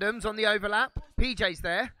 Looking for Adams on the overlap. PJ's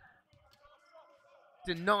there.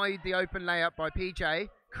 Denied the open layup by PJ.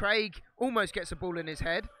 Craig almost gets a ball in his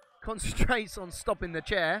head. concentrates on stopping the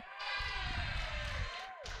chair.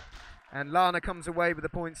 And Lana comes away with the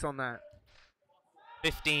points on that.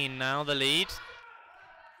 15 now, the lead.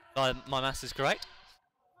 My maths is correct.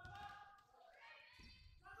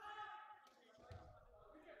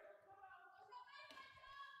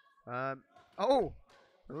 Oh,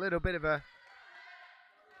 a little bit of a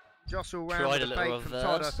jostle round with the fake from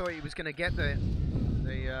Todd. I thought he was going to get the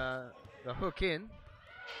hook in.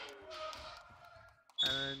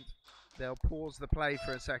 And they'll pause the play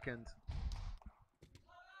for a second.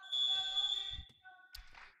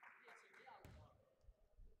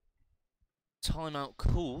 Timeout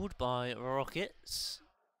called by Rockets.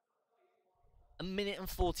 A minute and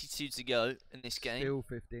 42 to go in this game. Still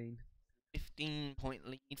 15. 15-point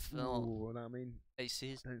lead for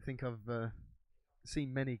Aces. I don't think I've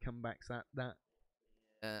seen many comebacks that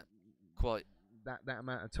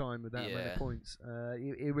amount of time with that amount of points.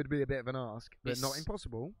 It would be a bit of an ask, but not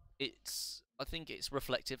impossible. I think it's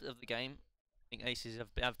reflective of the game. I think Aces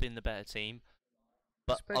have been the better team,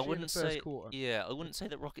 but especially I wouldn't in the say first quarter. Yeah, I wouldn't say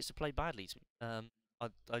that Rockets have played badly. I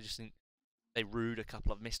just think they rued a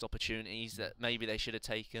couple of missed opportunities that maybe they should have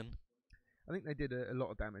taken. I think they did a lot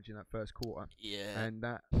of damage in that first quarter. Yeah. And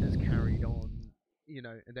that has carried on,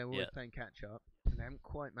 and they're always playing catch up, and they haven't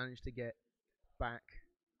quite managed to get back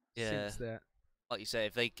since that. Like you say,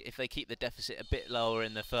 if they keep the deficit a bit lower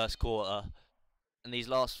in the first quarter, and these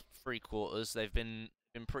last 3 quarters they've been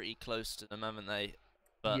pretty close to them, haven't they?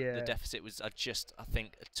 But the deficit was just, I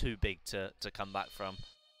think, too big to come back from.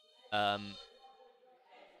 I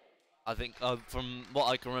think from what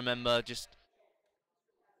I can remember, just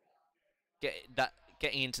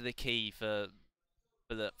getting into the key for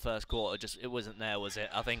the first quarter, it wasn't there, was it?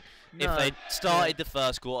 I think if they started the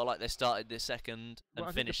first quarter like they started the second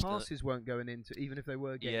and finished, the passes weren't going into, even if they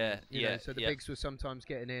were getting in, so the bigs were sometimes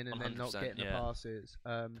getting in and then not getting the passes.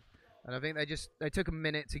 And I think they took a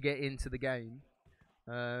minute to get into the game.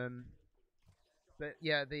 But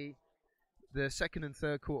yeah, the second and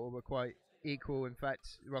third quarter were quite equal. In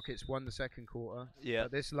fact, Rockets won the second quarter. Yeah.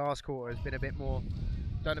 But this last quarter has been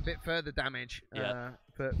done a bit further damage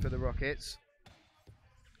for the Rockets.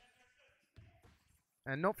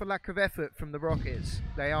 And not for lack of effort from the Rockets.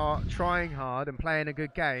 They are trying hard and playing a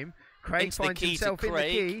good game. Craig finds himself in the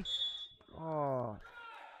key. Oh.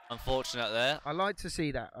 Unfortunate there. I like to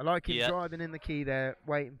see that. I like him driving in the key there,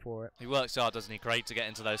 waiting for it. He works hard, doesn't he, Craig, to get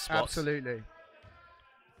into those spots? Absolutely.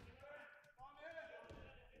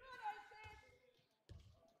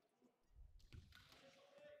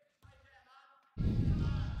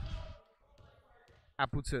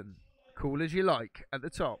 Appleton, cool as you like at the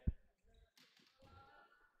top.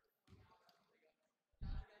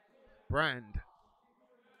 Brand.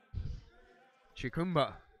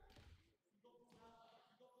 Chikumba.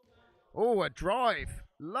 Oh, a drive.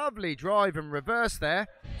 Lovely drive and reverse there.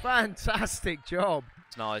 Fantastic job.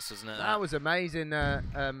 It's nice, isn't it? That was amazing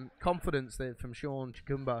confidence there from Sean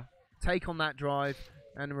Chikumba. Take on that drive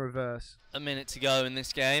and reverse. A minute to go in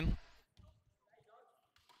this game.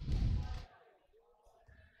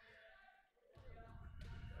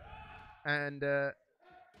 And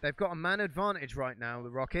they've got a man advantage right now, the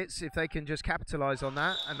Rockets, if they can just capitalise on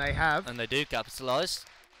that, and they have. And they do capitalise.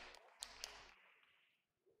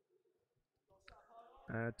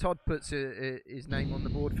 Todd puts his name on the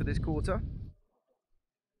board for this quarter.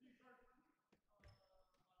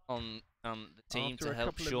 On the team after to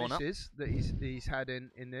help Sean up. That he's had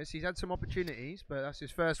in this. He's had some opportunities, but that's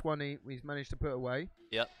his first one he's managed to put away.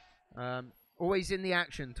 Yep. Always in the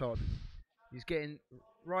action, Todd. He's getting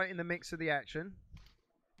right in the mix of the action.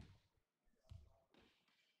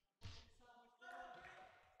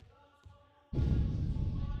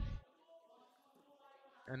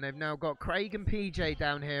 And they've now got Craig and PJ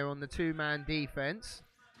down here on the 2-man defense.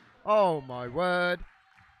 Oh my word.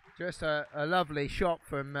 Just a lovely shot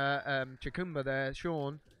from Chikumba there,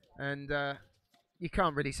 Sean. And you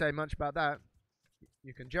can't really say much about that.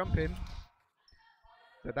 You can jump him.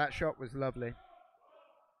 But that shot was lovely.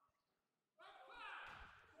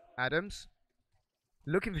 Adams.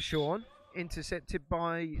 Looking for Sean. Intercepted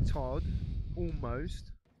by Todd.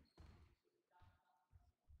 Almost.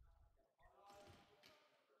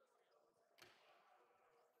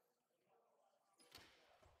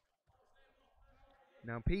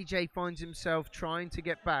 Now PJ finds himself trying to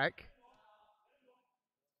get back.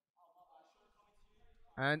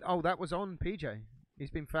 And, oh, that was on PJ. He's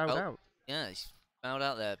been fouled out. Yeah, he's fouled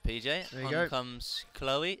out there, PJ. There you on go. Comes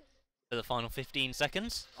Chloe for the final 15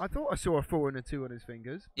 seconds. I thought I saw a 4 and a 2 on his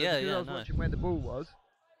fingers. But Yeah, because yeah, I was watching where the ball was.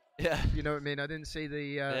 Yeah. You know what I mean? I didn't see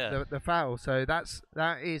the foul. So that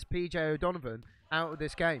is PJ O'Donovan out of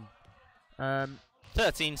this game.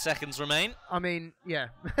 13 seconds remain. I mean, yeah.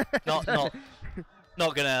 Not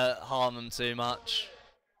gonna harm them too much.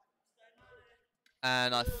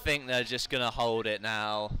 And I think they're just gonna hold it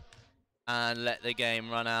now and let the game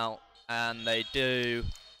run out, and they do.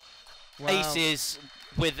 Wow. Aces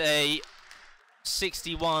with a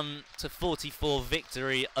 61-44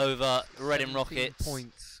 victory over Reading Rockets.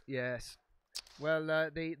 Points, yes. Well,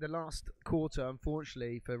 the last quarter,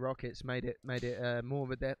 unfortunately for Rockets, made it more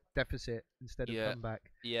of a deficit instead of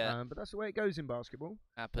comeback. Yeah. But that's the way it goes in basketball.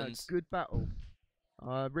 Happens. Good battle.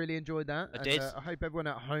 I really enjoyed that. I did. I hope everyone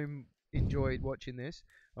at home enjoyed watching this.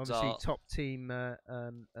 Obviously, top team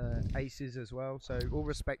aces as well. So all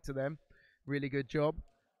respect to them. Really good job.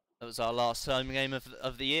 That was our last home game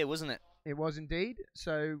of the year, wasn't it? It was indeed.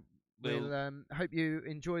 So we'll hope you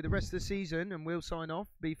enjoy the rest of the season, and we'll sign off.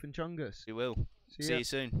 Beef and Chungus. We will. See you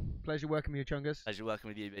soon. Pleasure working with you, Chungus. Pleasure working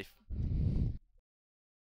with you, Beef.